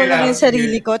 Ililigtas ko Sige lang lang, yung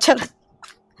sarili sige. ko. Charot.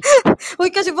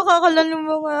 Uy, kasi baka akala ng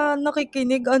mga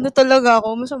nakikinig, ano talaga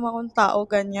ako, masama akong tao,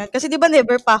 ganyan. Kasi di ba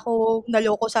never pa ako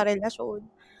naloko sa relasyon.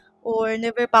 Or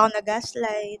never pa ako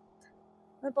na-gaslight.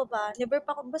 Ano pa ba? Never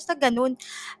pa ako, basta ganun.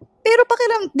 Pero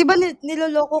di ba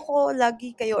niloloko ko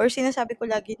lagi kayo or sinasabi ko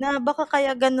lagi na baka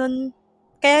kaya ganun,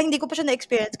 kaya hindi ko pa siya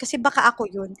na-experience kasi baka ako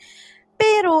yun.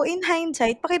 Pero in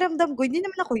hindsight, pakiramdam ko, hindi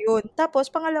naman ako yun. Tapos,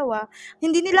 pangalawa,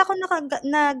 hindi nila ako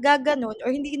nagaganon or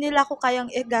hindi nila ako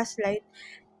kayang i-gaslight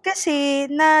kasi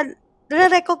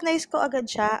recognize ko agad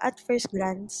siya at first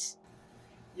glance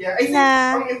Yeah, I think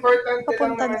na ang importante lang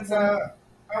papunta na naman dun.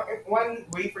 one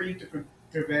way for you to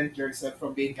prevent yourself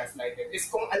from being gaslighted is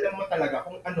kung alam mo talaga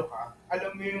kung ano ka,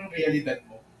 alam mo yung realidad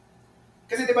mo.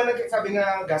 Kasi di ba sabi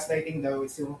nga gaslighting daw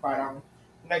is yung parang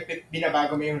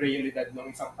binabago mo yung realidad ng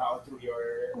isang tao through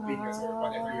your opinions or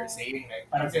whatever you're saying. Like,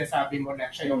 parang sinasabi mo na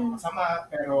siya yung masama,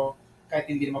 pero kahit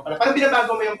hindi naman pala. Parang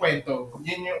binabago mo yung kwento.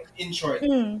 Yun yung in short.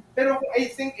 Pero I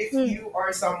think if you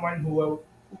are someone who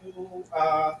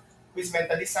is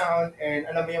mentally sound and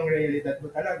alam mo yung realidad mo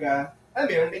talaga, alam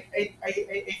mo yun, like,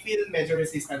 I feel medyo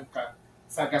resistant ka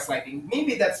sa gaslighting.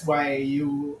 Maybe that's why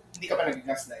hindi ka pa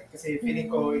nag-gaslight. Kasi feeling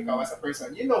ko, ikaw as a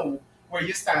person, you know where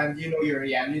you stand, you know your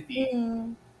reality.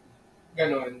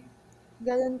 Ganon.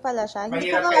 Ganun pala siya.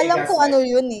 Hindi ko Mahirap nga ka alam kung i-gaslight. ano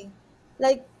yun eh.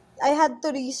 Like, I had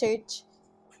to research.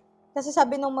 Kasi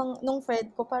sabi nung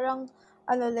friend ko, parang,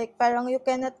 parang you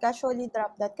cannot casually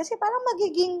drop that. Kasi parang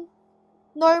magiging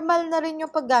normal na rin yung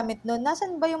paggamit nun.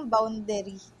 Nasaan ba yung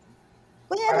boundary?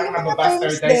 Kunyari, Parang yung mga terms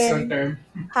nababastardize din. yung term.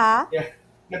 Ha? Yeah.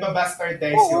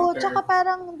 Nababastardize yung Oo, term. tsaka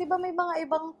parang, di ba may mga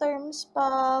ibang terms pa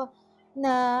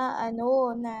na,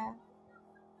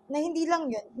 na hindi lang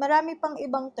yun. Marami pang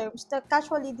ibang terms na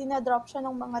casually dinadrop siya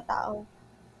ng mga tao.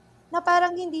 Na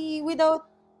parang hindi, without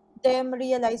them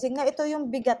realizing na ito yung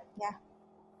bigat niya.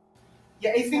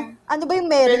 Yeah, I think, ano ba yung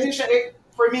merit? pwede siya,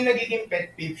 for me, nagiging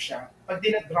pet peeve siya pag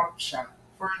dinadrop siya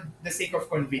for the sake of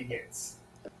convenience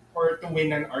or to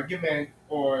win an argument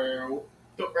or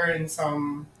to earn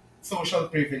some social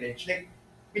privilege. Like,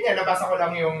 nabasa ko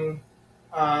lang yung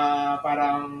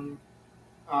parang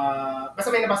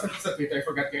basta may nabasa ko sa Twitter, I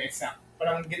forgot yung exact.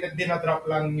 Parang dinadrop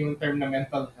lang yung term na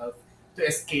mental health to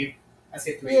escape a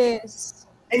situation. Yes.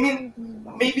 I mean,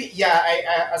 maybe, yeah,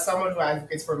 I as someone who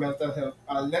advocates for mental health,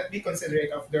 let me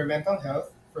considerate of their mental health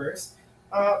first.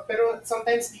 Pero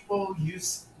sometimes people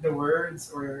use the words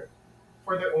or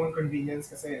for their own convenience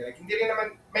kasi like hindi rin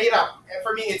naman mahirap.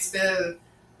 For me, it's still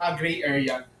a gray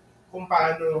area kung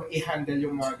paano i-handle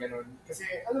yung mga ganun. Kasi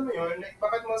alam mo yun, like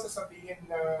bakit mo sasabihin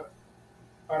na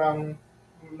parang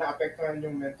naapektuhan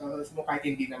yung mental health mo kahit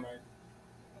hindi naman.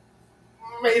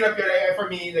 Mahirap yun. For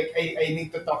me, like, I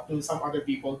need to talk to some other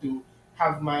people to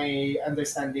have my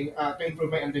understanding, to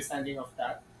improve my understanding of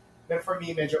that. But for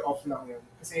me, medyo off lang yun.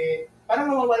 Kasi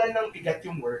parang mawawalan ng bigat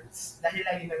yung words dahil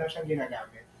lagi na lang siyang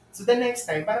ginagamit. So the next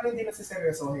time, parang hindi na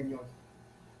siseryosohin yung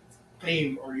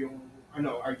claim or yung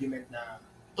argument na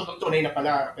tunay na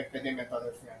pala affected yung mental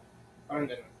health niya. Parang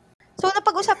ganun. So,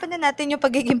 napag-usapan na natin yung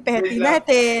pagiging petty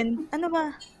natin. Ano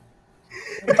ba?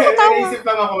 Naisip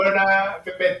lang ako na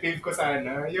pet peeve ko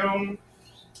sana. Yung,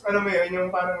 mo yun, yung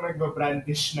parang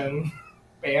nagbabrandish ng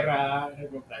pera,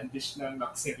 nagbabrandish ng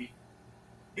luxury.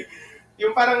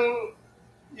 yung parang,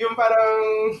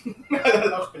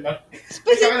 naalala ko lang.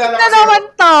 Specific na naman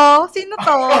to. Sino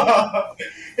to?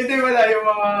 Hindi, wala yung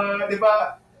mga, di ba,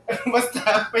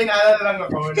 basta, may naalala lang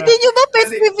ako. Hindi nyo ba pet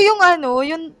peeve yung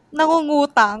yung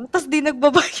nangungutang, tas di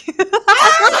nagbabayad?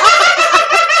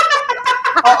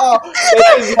 Oo,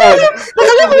 pet peeve yun.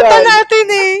 Nakalimutan natin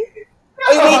eh.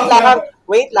 Ay,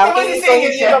 wait lang. Feeling ko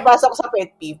hindi papasok sa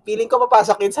pet peeve. Feeling ko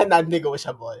papasok yun sa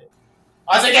non-negotiable.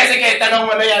 Sige. Tanong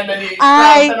mo na yan, dali.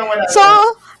 So,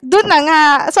 doon na nga.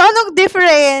 So, anong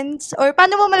difference? Or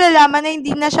paano mo malalaman na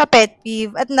hindi na siya pet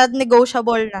peeve at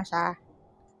non-negotiable na siya?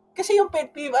 Kasi yung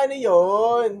pet peeve, ano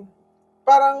yun?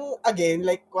 Parang, again,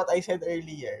 like what I said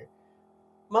earlier,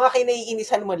 mga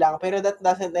kinaiinisan mo lang, pero that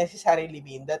doesn't necessarily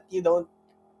mean that you don't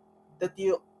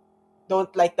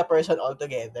don't like the person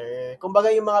altogether. Kumbaga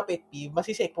yung mga pet peeve,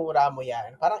 masisikmura mo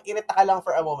yan. Parang irita ka lang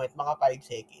for a moment, mga 5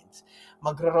 seconds.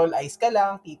 Magro-roll eyes ka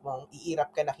lang, tipong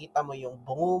iirap ka, nakita mo yung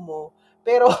bungo mo.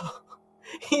 Pero,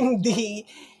 hindi,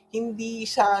 hindi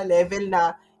sa level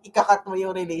na ikakat mo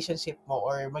yung relationship mo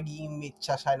or magiging meet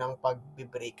siya ng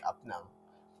pag-break up ng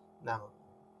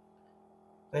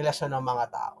relasyon ng mga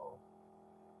tao.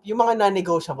 Yung mga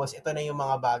non-negotiables, ito na yung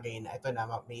mga bagay na ito na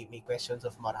may questions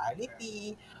of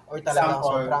morality or talagang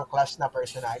Example. sobrang clash na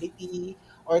personality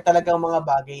or talagang mga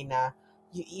bagay na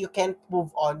you can't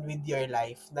move on with your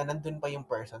life na nandun pa yung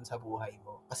person sa buhay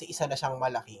mo. Kasi isa na siyang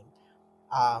malaking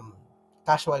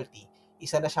casualty.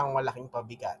 Isa na siyang malaking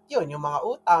pabigat. Yun, yung mga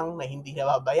utang na hindi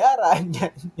nababayaran,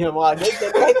 yan, yung mga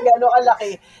ganyan, kahit gano'ng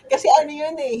kalaki. Kasi ano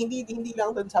yun hindi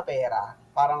lang dun sa pera.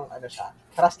 Parang siya,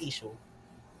 trust issue.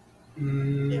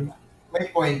 Diba?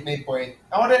 May point.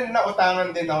 Ako rin,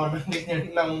 nautangan din ako ng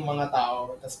ganyan ng mga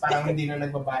tao. Tapos parang hindi na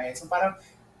nagbabayad. So parang,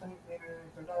 I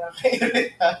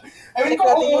mean,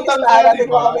 kung umutang ka, di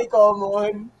ba? May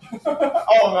common.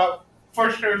 Oo nga,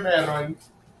 for sure meron.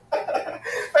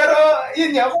 Pero,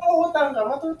 yun nga, kung umutang ka,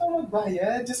 matutong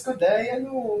magbayad. Diyos ko,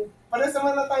 para sa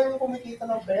na tayong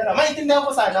kumikita ng pera. Maintindihan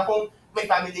ko sana kung may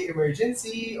family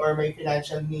emergency or may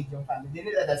financial need yung family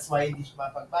nila. That's why hindi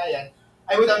siya mapagbayad.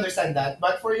 I would understand that.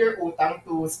 But for your utang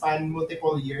to span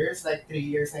multiple years, like 3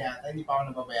 years na yata, hindi pa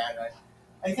ako nababayaran,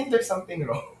 I think there's something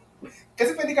wrong.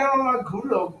 Kasi pwede ka naman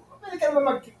maghulog, pwede ka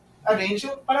naman mag-arrange,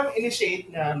 parang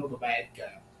initiate na magbabayad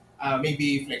ka.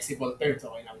 Maybe flexible terms,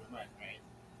 okay lang naman, right?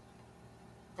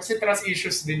 Kasi trust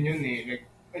issues din yun Like,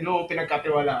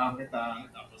 pinagkatiwalaan kita,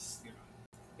 tapos,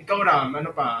 Ikaw, Ram,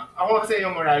 ano pa? Ako kasi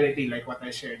yung morality, like what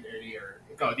I shared earlier.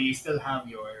 Ikaw, do you still have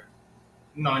your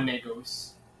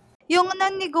non-negos? Yung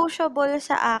non-negotiable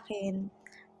sa akin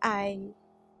ay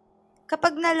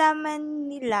kapag nalaman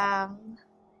nilang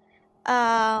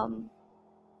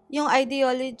yung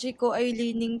ideology ko ay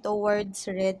leaning towards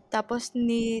red, tapos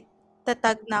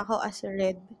tatag na ako as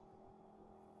red.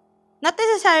 Not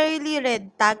necessarily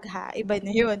red tag ha, iba na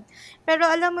yun. Pero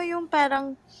alam mo yung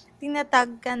parang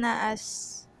tinatag ka na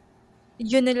as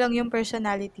yun na lang yung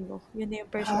personality mo. Yun na yung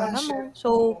persona mo.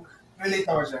 So, relate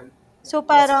ako dyan. So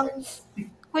parang,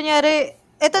 kunyari,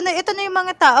 ito na yung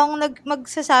mga taong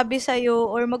magsasabi sa'yo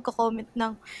or magko-comment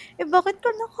ng, bakit ka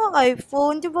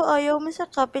naka-iPhone? Di ba ayaw mo sa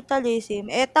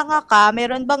capitalism? Tanga ka,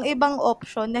 meron bang ibang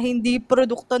option na hindi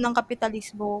produkto ng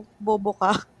kapitalismo? Bobo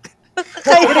ka.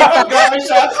 Grabe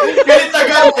siya. Galit na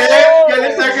galit.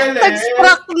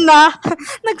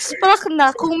 Nag-sprock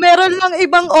na. Kung meron lang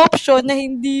ibang option na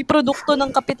hindi produkto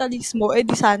ng kapitalismo,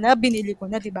 di sana binili ko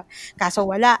na, di ba? Kaso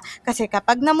wala. Kasi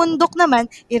kapag namundok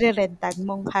naman, ire-red tag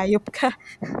mong hayop ka.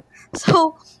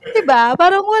 So, di ba?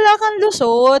 Parang wala kang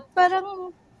lusot.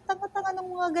 Parang tanga-tanga ng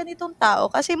mga ganitong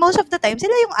tao. Kasi most of the time,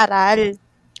 sila yung aral.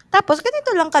 Tapos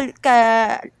ganito lang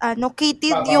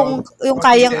kitid yung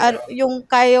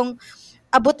kayang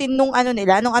abutin nung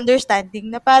nila, nung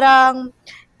understanding na parang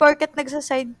porket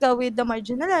nagsaside ka with the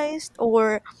marginalized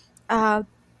or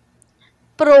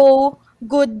pro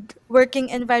good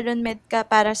working environment ka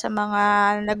para sa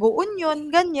mga nag-uunion,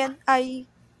 ganyan, ay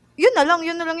yun na lang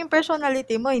yung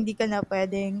personality mo. Hindi ka na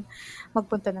pwedeng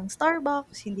magpunta ng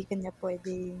Starbucks, hindi ka na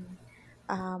pwedeng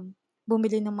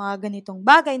bumili ng mga ganitong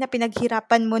bagay na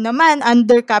pinaghirapan mo naman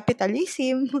under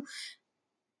capitalism.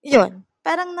 Yun.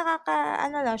 Parang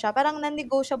lang siya, parang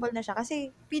non-negotiable na siya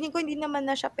kasi feeling ko hindi naman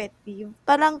na siya pet peeve.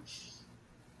 Parang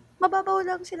mababaw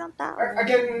lang silang tao.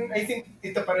 Again, I think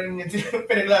ito pa rin yung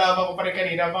pinaglalaban ko pa rin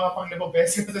kanina, mga pang 5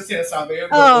 beses ko sinasabi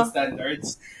yung double standards.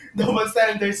 Double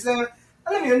standards na,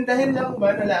 alam yun, dahil lang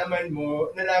ba nalaman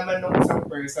ng isang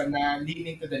person na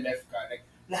leaning to the left ka, like,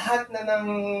 lahat na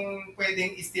ng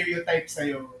pwedeng stereotype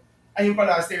sa'yo, ayun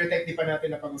pala, stereotype di pa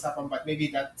natin napag-usapan, but maybe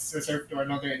that's reserved to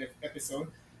another episode.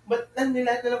 But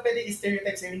lahat na lang pwedeng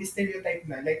stereotype sa'yo, stereotype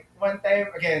na. Like, one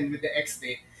time, again, with the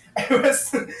ex-date, I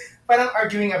was parang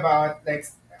arguing about, like,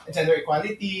 gender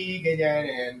equality, ganyan,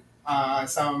 and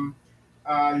some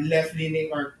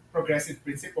left-leaning or progressive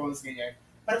principles, ganyan.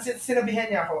 Parang sinabihan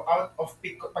niya ako, out of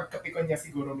pagkapikon niya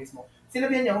siguro mismo,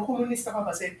 sinabihan niya ako, komunista ka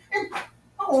kasi,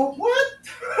 ako, what?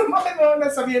 Bakit mo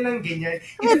nasabihan ng ganyan?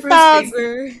 In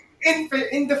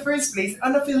the first place,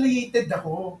 unaffiliated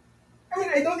ako. I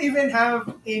mean, I don't even have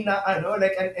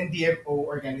like an NDFO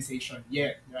organization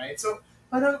yet, right? So,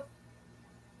 parang,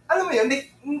 alam mo yun,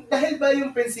 dahil ba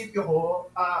yung prinsipyo ko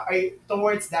ay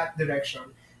towards that direction,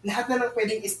 lahat na lang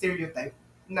pwedeng stereotype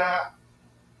na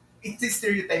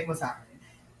i-stereotype mo sa akin.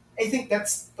 I think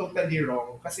that's totally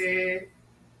wrong. Kasi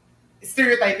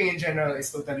stereotyping in general is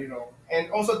totally wrong. And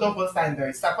also double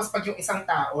standards. Tapos pag yung isang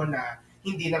tao na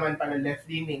hindi naman pala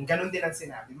left-leaning, ganun din ang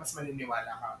sinabi, mas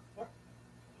maniniwala ka.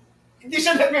 Hindi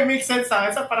siya nag-make sense sa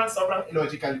akin, sa parang sobrang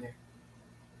illogical niya.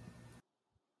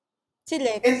 Si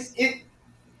Lex. And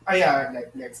like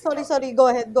Lex. Sorry,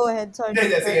 go ahead. Sorry.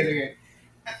 Sige.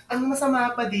 Ang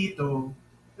masama pa dito,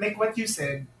 like what you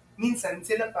said, minsan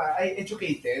sila pa ay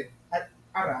educated at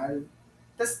aral.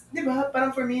 Tapos, di ba,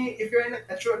 parang for me, if you're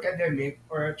a true academic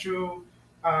or a true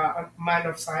man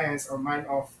of science or man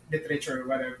of literature,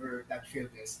 whatever that field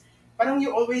is, parang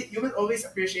you will always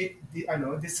appreciate the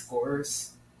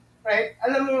discourse. Right?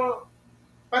 Alam mo,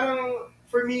 parang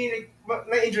for me, like,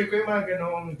 na-enjoy ko yung mga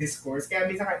ganong discourse. Kaya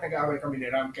minsan kahit nag-aaway kami ni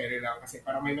Ram, Kerry lang, kasi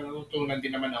parang may natutunan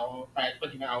din naman ako kahit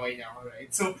pag inaaway niya ako,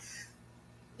 right? So,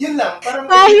 yun lang. Parang,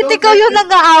 kahit ikaw yung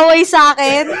nag-aaway sa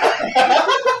akin.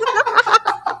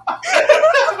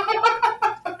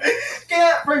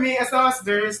 Kaya for me, as long as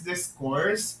there's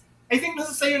discourse, I think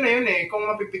nasa sa'yo na yun kung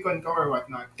mapipikon ka or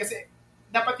whatnot. Kasi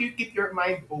dapat you keep your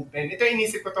mind open. Ito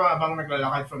inisip ko to habang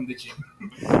naglalakad from the gym.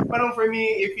 Parang for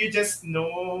me, if you just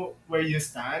know where you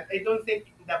stand, I don't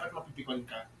think dapat mapipikon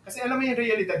ka. Kasi alam mo yung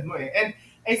realidad mo And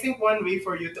I think one way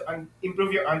for you to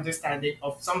improve your understanding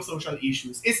of some social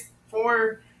issues is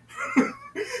for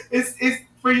is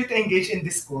for you to engage in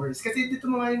discourse. Kasi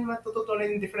dito mo nga yung matututunan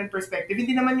yung different perspective.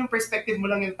 Hindi naman yung perspective mo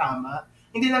lang yung tama.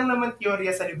 Hindi lang naman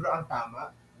teorya sa libro ang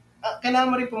tama. Kailangan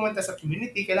mo rin pumunta sa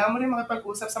community, kailangan mo rin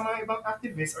makipag-usap sa mga ibang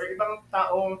activists or ibang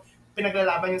taong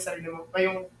pinaglalaban yung sarili mo,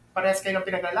 kayong parehas kayo ng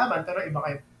pinaglalaban, pero iba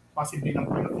kayo possibly ng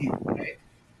point of view, right?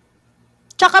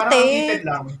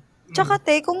 Tsaka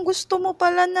te, kung gusto mo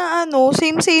pala na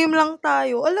same lang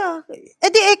tayo,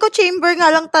 edi echo chamber nga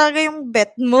lang talaga yung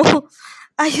bet mo.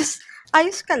 Ayos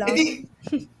ka lang.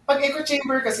 Pag echo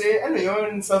chamber kasi,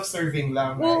 self-serving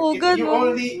lang. Right? Oo,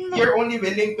 ganun. You're only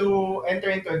willing to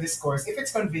enter into a discourse if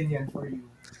it's convenient for you.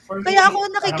 Kaya ako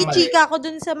nakikichika ako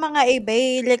dun sa mga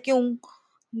iba like yung,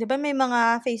 di ba may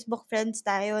mga Facebook friends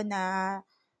tayo na,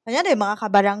 kanyari, mga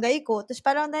kabarangay ko, tapos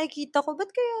parang nakikita ko,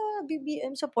 ba't kaya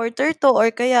BBM supporter to,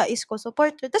 or kaya Isko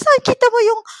supporter? Tapos nakikita mo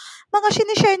yung mga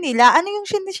sinishare nila, ano yung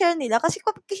sinishare nila, kasi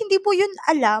kung hindi mo yun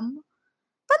alam,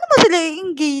 paano mo sila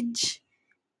i-engage?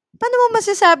 Paano mo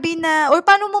masasabi na, or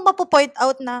paano mo mapo-point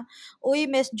out na, uy,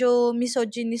 medyo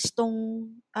misogynist tong,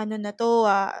 na to,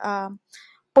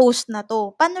 post na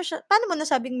to. Paano mo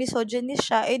nasabing misogynist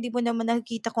siya, di mo naman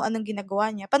nakikita kung anong ginagawa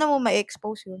niya. Paano mo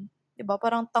ma-expose yun? Diba?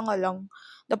 Parang tanga lang.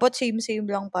 Dapat same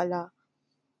lang pala.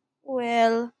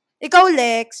 Well, ikaw,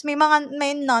 Lex, may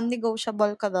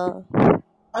non-negotiable ka daw.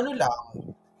 Ano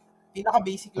lang,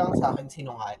 pinaka-basic lang sa akin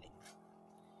sinungaling.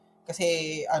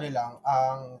 Kasi,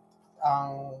 ang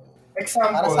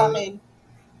example, para sa akin,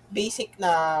 basic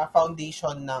na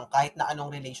foundation ng kahit na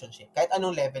anong relationship, kahit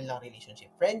anong level ng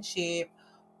relationship, friendship,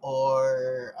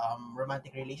 or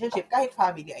romantic relationship, kahit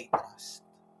family ay trust.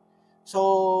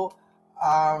 So,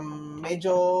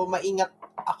 medyo maingat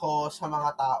ako sa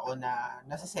mga tao na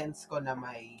nasa sense ko na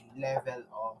may level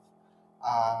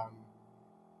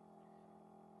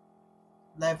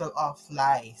of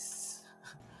lies.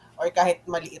 Or kahit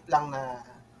maliit lang na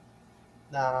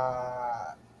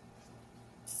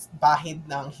bahid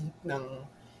ng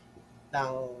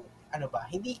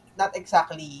hindi, not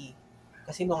exactly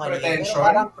kasi pretension.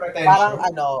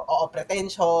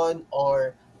 Pretension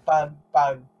or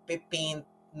pag-paint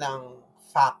ng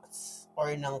facts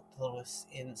or ng truths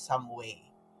in some way.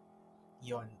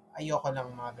 Yun. Ayoko ng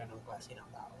mga ganung klase ng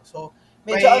tao. So,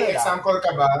 medyo may example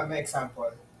ka ba? May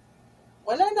example?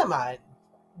 Wala naman.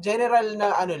 General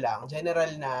na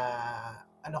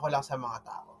ko lang sa mga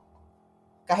tao.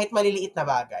 Kahit maliliit na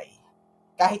bagay.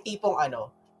 Kahit tipong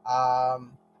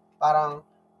parang,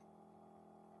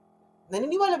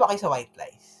 naniniwala ba kayo sa white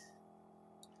lies?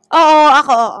 Oo,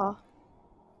 ako.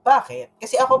 Bakit?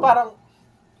 Kasi ako parang,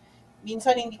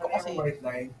 minsan hindi ko kasi, white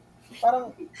lie?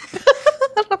 Parang,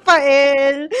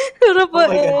 Rafael.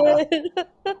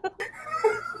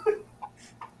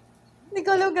 Hindi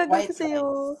ko lang gagawin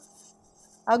sa'yo.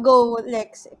 Go,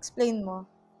 Lex. Explain mo.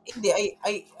 Hindi,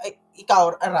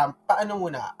 ikaw, Aram, paano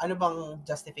muna? Ano bang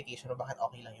justification o bakit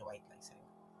okay lang yung white lies sa'yo?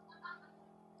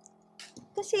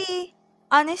 Kasi,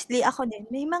 honestly, ako din,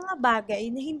 may mga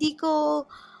bagay na hindi ko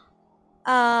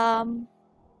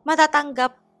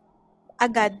matatanggap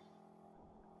agad.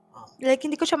 Like,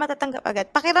 hindi ko siya matatanggap agad.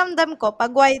 Pakiramdam ko,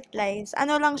 pag white lies,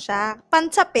 lang siya,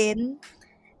 pansapin,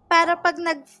 para pag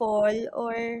nag-fall,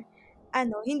 or,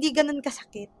 hindi ganun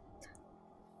kasakit.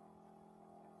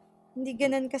 Hindi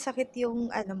ganun kasakit yung,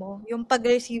 yung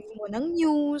pag-receive mo ng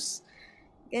news,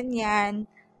 ganyan.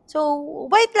 So,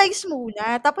 white lies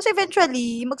muna. Tapos,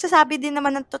 eventually, magsasabi din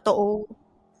naman ng totoo.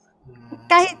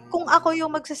 Kahit kung ako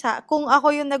yung kung ako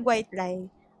yung nag-white lie,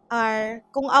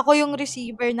 kung ako yung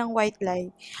receiver ng white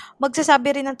lie,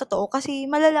 magsasabi rin ng totoo kasi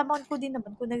malalaman ko din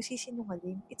naman kung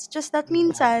nagsisinungaling. It's just that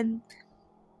minsan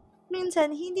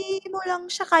hindi mo lang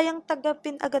siya kayang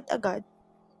tagapin agad-agad.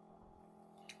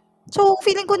 So,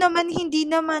 feeling ko naman hindi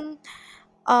naman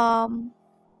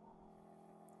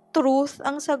truth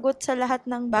ang sagot sa lahat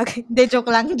ng bagay. Hindi,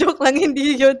 joke lang,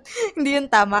 hindi yun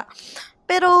tama.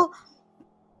 Pero,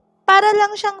 para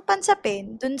lang siyang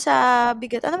pansapin dun sa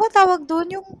bigat. Ano ba tawag dun?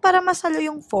 Yung para masalo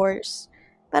yung force.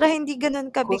 Para hindi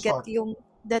ganun kabigat Cushion. yung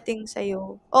dating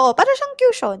sa'yo. Oo, para siyang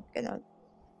cushion. Ganun.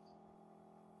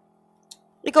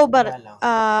 Ikaw ba, Wala lang.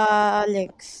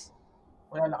 Lex?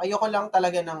 Wala lang. Ayoko lang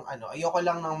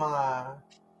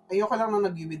nang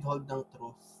nag-withhold ng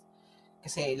truth.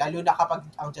 Kasi lalo na kapag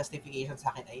ang justification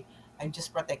sa akin ay, I'm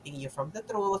just protecting you from the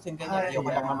truth, yung ganyan.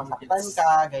 Ayoko lang na masaktan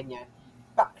ka, ganyan.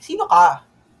 Sino ka?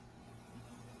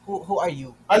 Who are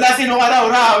you? Ala, sino ka raw,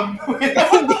 Ram?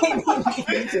 Hindi.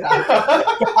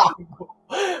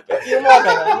 Yung mga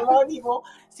ganun. Yung mga tipo,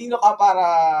 sino ka para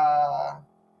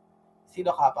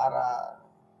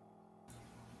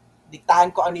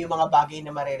diktahan ko ano yung mga bagay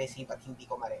na mare-receive at hindi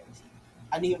ko mare-receive.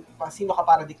 Sino ka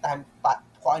para diktahan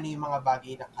kung ano yung mga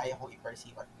bagay na kaya kong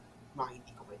i-perceive at mga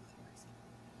hindi ko pwede i-perceive.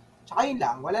 Tsaka yun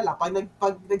lang, wala lang.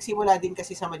 Pag nagsimula din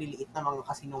kasi sa maliliit na mga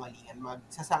kasinungalingan,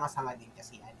 magsasanga-sanga din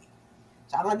kasi yan.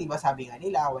 Tsaka nga, di ba sabi nga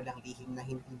nila, walang lihim na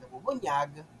hindi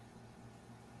nabubunyag.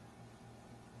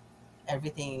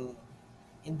 Everything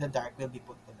in the dark will be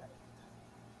put to light.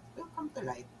 Will come to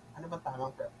light. Ano ba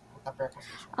tamang preposition?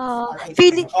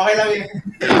 Okay lang yun.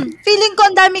 Feeling ko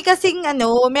ang dami kasing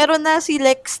meron na si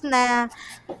Lex na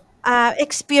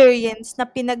experience na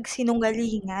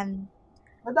pinagsinungalingan.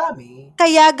 Madami.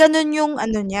 Kaya ganun yung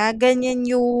ganyan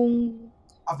yung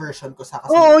Aversion ko sa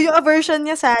Oo, yung aversion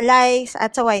niya sa lies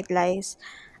at sa white lies.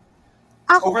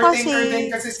 Ako Overthinker din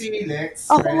kasi si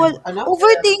Lex.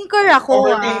 Overthinker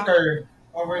ako.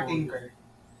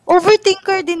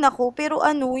 Overthinker din ako, pero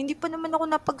hindi pa naman ako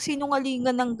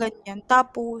napagsinungalingan ng ganyan.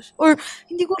 Tapos, or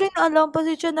hindi ko rin alam,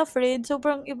 pasensya na friend,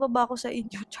 sobrang iba ba ako sa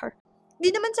inyo, char.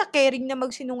 Hindi naman sa caring na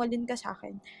magsinungaling ka sa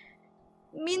akin.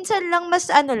 Minsan lang,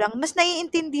 mas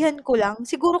naiintindihan ko lang.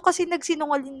 Siguro kasi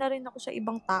nagsinungaling na rin ako sa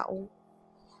ibang tao.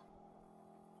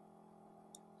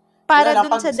 Para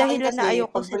dun sa dahilan na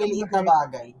ayoko silang maliliit na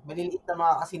bagay, maliliit na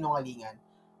mga kasinungalingan,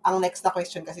 ang next na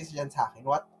question kasi dyan sa akin,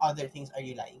 what other things are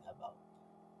you lying about?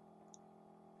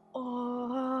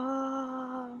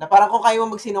 Na parang kung kaya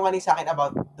mo magsinungaling sa akin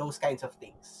about those kinds of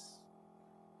things,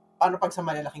 paano pag sa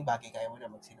malalaking bagay kaya mo na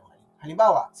magsinungaling?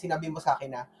 Halimbawa, sinabi sa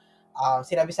akin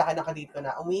ng kadate ko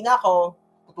na, umuwi na ako,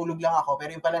 tutulog lang ako,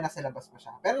 pero yung pala nasa labas pa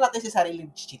siya. Pero not necessarily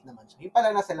cheat naman siya. Yung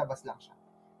pala nasa labas lang siya.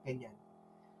 Ganyan.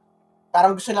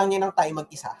 Parang gusto lang niya ng time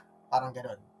mag-isa. Parang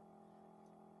gano'n.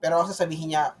 Pero ako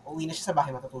sasabihin niya, uwi na siya sa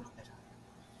bahay, matutulog na siya.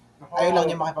 Ayaw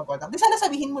lang niya makipag-contact. Di sana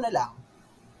sabihin mo na lang.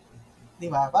 Di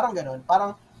ba? Parang gano'n.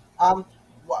 Parang,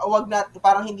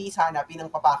 parang hindi sana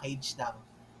pinang-package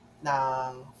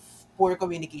ng poor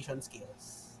communication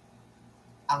skills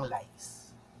ang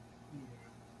lies.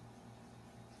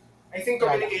 I think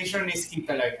communication is key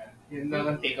talaga. Yun lang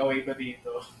ang takeaway ko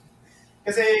dito.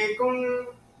 Kasi kung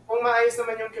maayos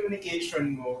naman yung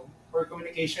communication mo, or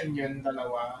communication yun,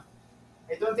 dalawa,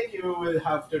 I don't think you will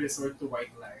have to resort to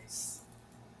white lies.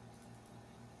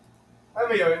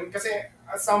 Alam mo yun? Kasi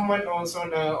as someone also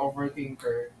na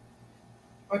overthinker,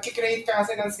 magkikreate ka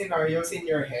kasi ng scenarios in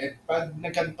your head pag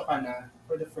nagkanto ka na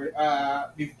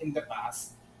in the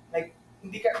past. Like,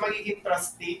 hindi ka na magiging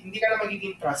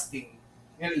trusting.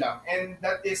 Yun lang. And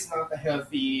that is not a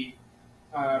healthy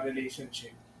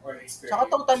relationship or experience. Saka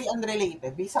totally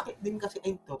unrelated. May sakit din kasi,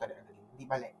 totally unrelated. Hindi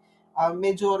mali.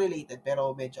 Medyo related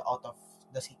pero medyo out of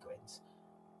the sequence.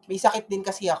 May sakit din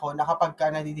kasi ako na kapag ka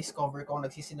nadidiscover kong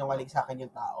nagsisinungaling sa akin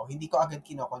yung tao, hindi ko agad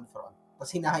kino-confront.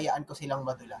 Tapos hinahayaan ko silang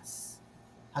madulas.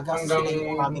 Hanggang sila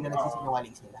yung umamin na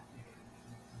nagsisinungaling sila.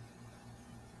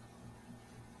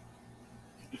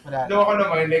 Doon ako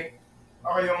naman,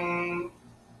 ako yung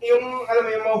alam mo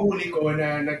yung mahuli ko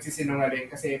na nagsisinungaling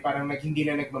kasi parang hindi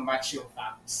na nagmamatch yung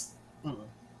facts. Mm-hmm.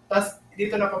 Tapos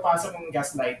dito na papasok yung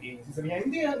gaslighting. Sasabihin niya,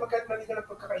 hindi yan, mali ka lang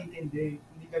pagkakaintindi.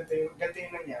 Hindi ganito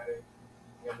yung nangyari.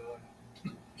 Ganoon.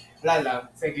 Wala lang,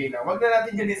 sige lang. Wag na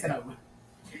natin yun isama.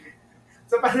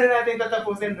 So paano natin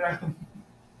tatapusin, Ram?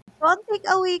 So, ang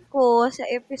take-away ko sa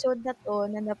episode na to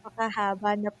na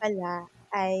napakahaba na pala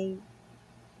ay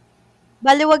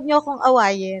baliwag niyo akong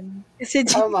awayin. Kasi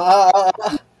tama.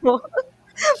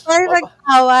 Parang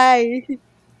nag-away.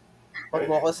 Pag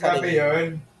mo ko sa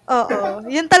yun. Oo.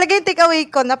 Yun talaga yung take-away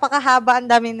ko. Napakahaba, ang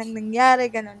dami nang nangyari,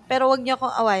 ganun. Pero wag niyo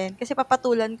akong awayin kasi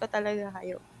papatulan ko talaga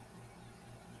kayo.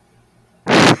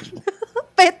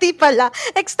 Petty pala.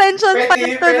 Extension pa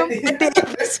Petty, ito ng petty. petty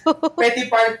episode. Petty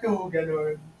part 2,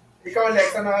 ganun. Ikaw,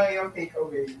 Lex, ano ang iyong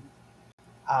takeaway?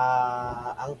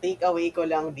 Ang takeaway ko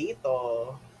lang dito,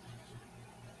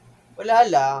 wala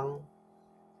lang.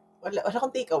 Wala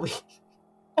akong takeaway.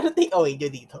 Ano takeaway nyo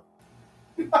dito?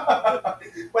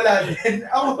 Wala din.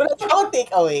 Wala akong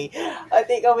takeaway. Ang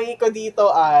takeaway ko dito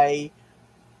ay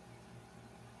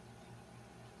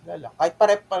wala lang. Kahit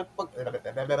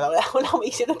wala akong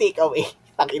maisip na takeaway.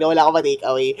 Tangina, wala akong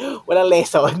ma-takeaway. Walang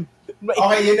lesson.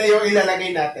 Okay, yun na yung ilalagay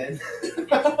natin.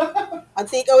 Ang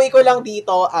takeaway ko lang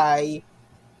dito ay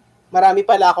marami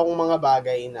pala akong mga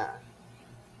bagay na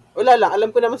wala lang.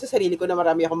 Alam ko naman sa sarili ko na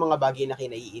marami akong mga bagay na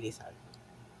kinaiinisan.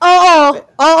 Oo.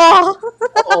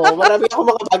 Oo, marami akong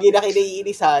mga bagay na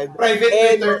kinaiinisan. Private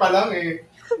Twitter pa lang eh.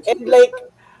 And like,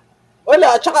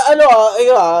 wala. Tsaka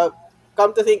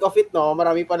come to think of it, no,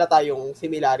 marami pala tayong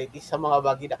similarities sa mga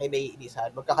bagay na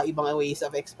kinaiinisan. Magkakaibang ways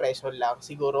of expression lang.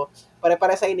 Siguro,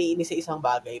 pare-pare sa iniinis sa isang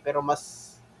bagay, pero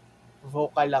mas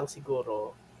vocal lang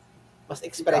siguro. Mas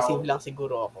expressive lang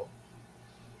siguro ako.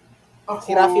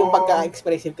 Si Rafi yung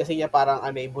pagka-expressive kasi niya parang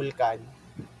vulkan.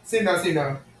 Sino?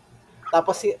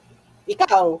 Tapos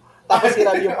ikaw. Tapos si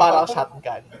Rafi yung parang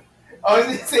shotgun.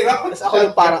 Si Rafi. Tapos ako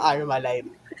yung parang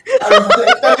Armalite.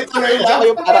 Tuloy lang. Ako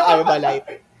yung parang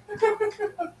Armalite.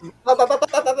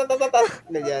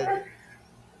 Ganyan.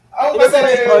 Kasi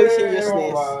in all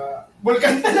seriousness.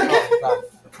 Vulkan talaga.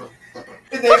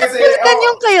 Hindi kasi Vulkan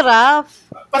yung kay Raph.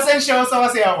 Pasensyoso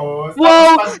kasi ako.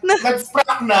 Wow.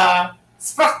 Nag-sprack na.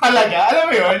 Sprack talaga. Alam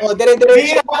mo yun?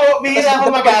 Dire-diretso. Bihira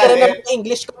ako magalit.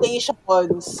 English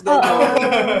quotations.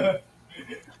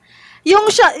 Yung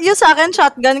sa akin,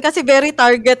 shotgun, kasi very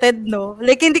targeted, no?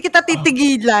 Like, hindi kita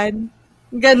titigilan.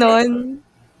 Ganon.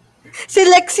 Si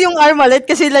Lex yung Armalite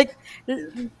kasi like,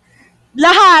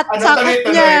 lahat sakop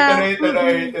niya.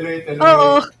 Tuloy.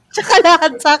 Oo. Tsaka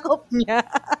lahat sakop niya.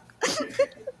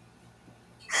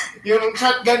 Yung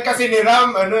shotgun kasi ni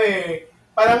Ram,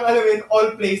 parang alam mo yun,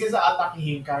 all places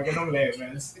atakihin ka, ganong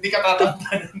levels. Hindi ka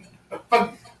tatantanan.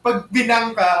 Pag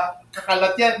binang ka,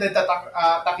 kakalat yan, then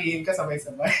atakihin ka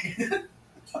sabay-sabay.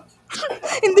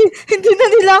 hindi na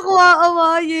nila ako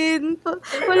aawayin.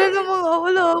 Wala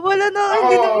na,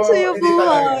 hindi na masaya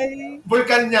buhay.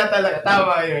 Vulkan niya talaga,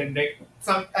 tama yun. Like,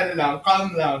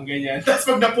 calm lang, ganyan. Tapos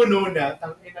pag napuno na,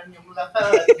 tanginan yung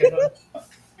lahat, gano'n.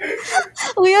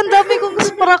 Uy, ang dami kong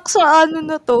spark sa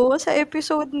sa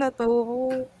episode na to.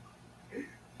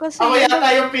 Kasi, ako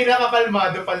yata yung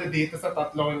pinakakalmado pala dito sa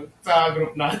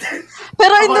group natin.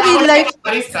 Pero in real life,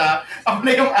 ako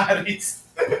na yung Aris.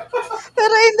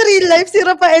 Pero in real life, si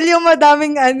Rafael yung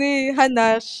madaming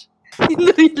hanash.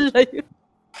 In real life.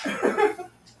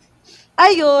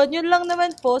 Ayun, yun lang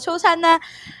naman po. So, sana,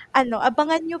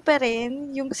 abangan nyo pa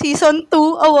rin yung season 2.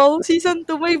 Oh, wow, season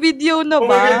 2, may video na ba?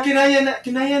 Oh my God,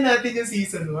 kinaya natin yung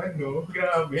season 1, no?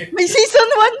 Grabe. May season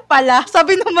 1 pala,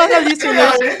 sabi ng mga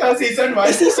listeners. Ito, season 1.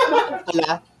 Season 1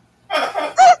 pala.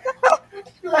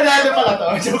 Ano pala to?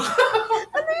 Joke.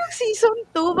 Ano yung season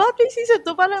 2? Bakit may season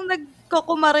 2? Parang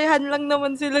nagkukumarehan lang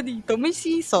naman sila dito. May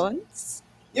seasons?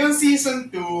 Yung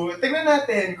season 2, tingnan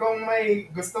natin kung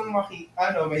may gustong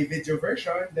may video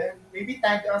version, then maybe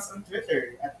tag us on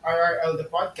Twitter at RRL The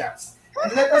Podcast.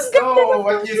 And let us know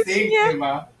what you think, di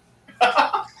ba?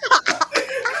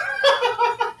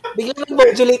 Biglang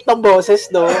nag-modulate ng boses,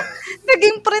 no?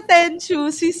 Naging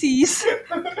pretentious si Sis.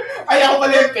 Ay, ako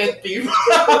pala yung pet peeve.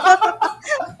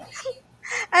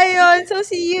 Ayun, so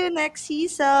see you next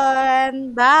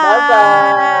season. Bye!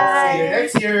 Bye-bye! See you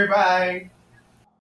next year. Bye!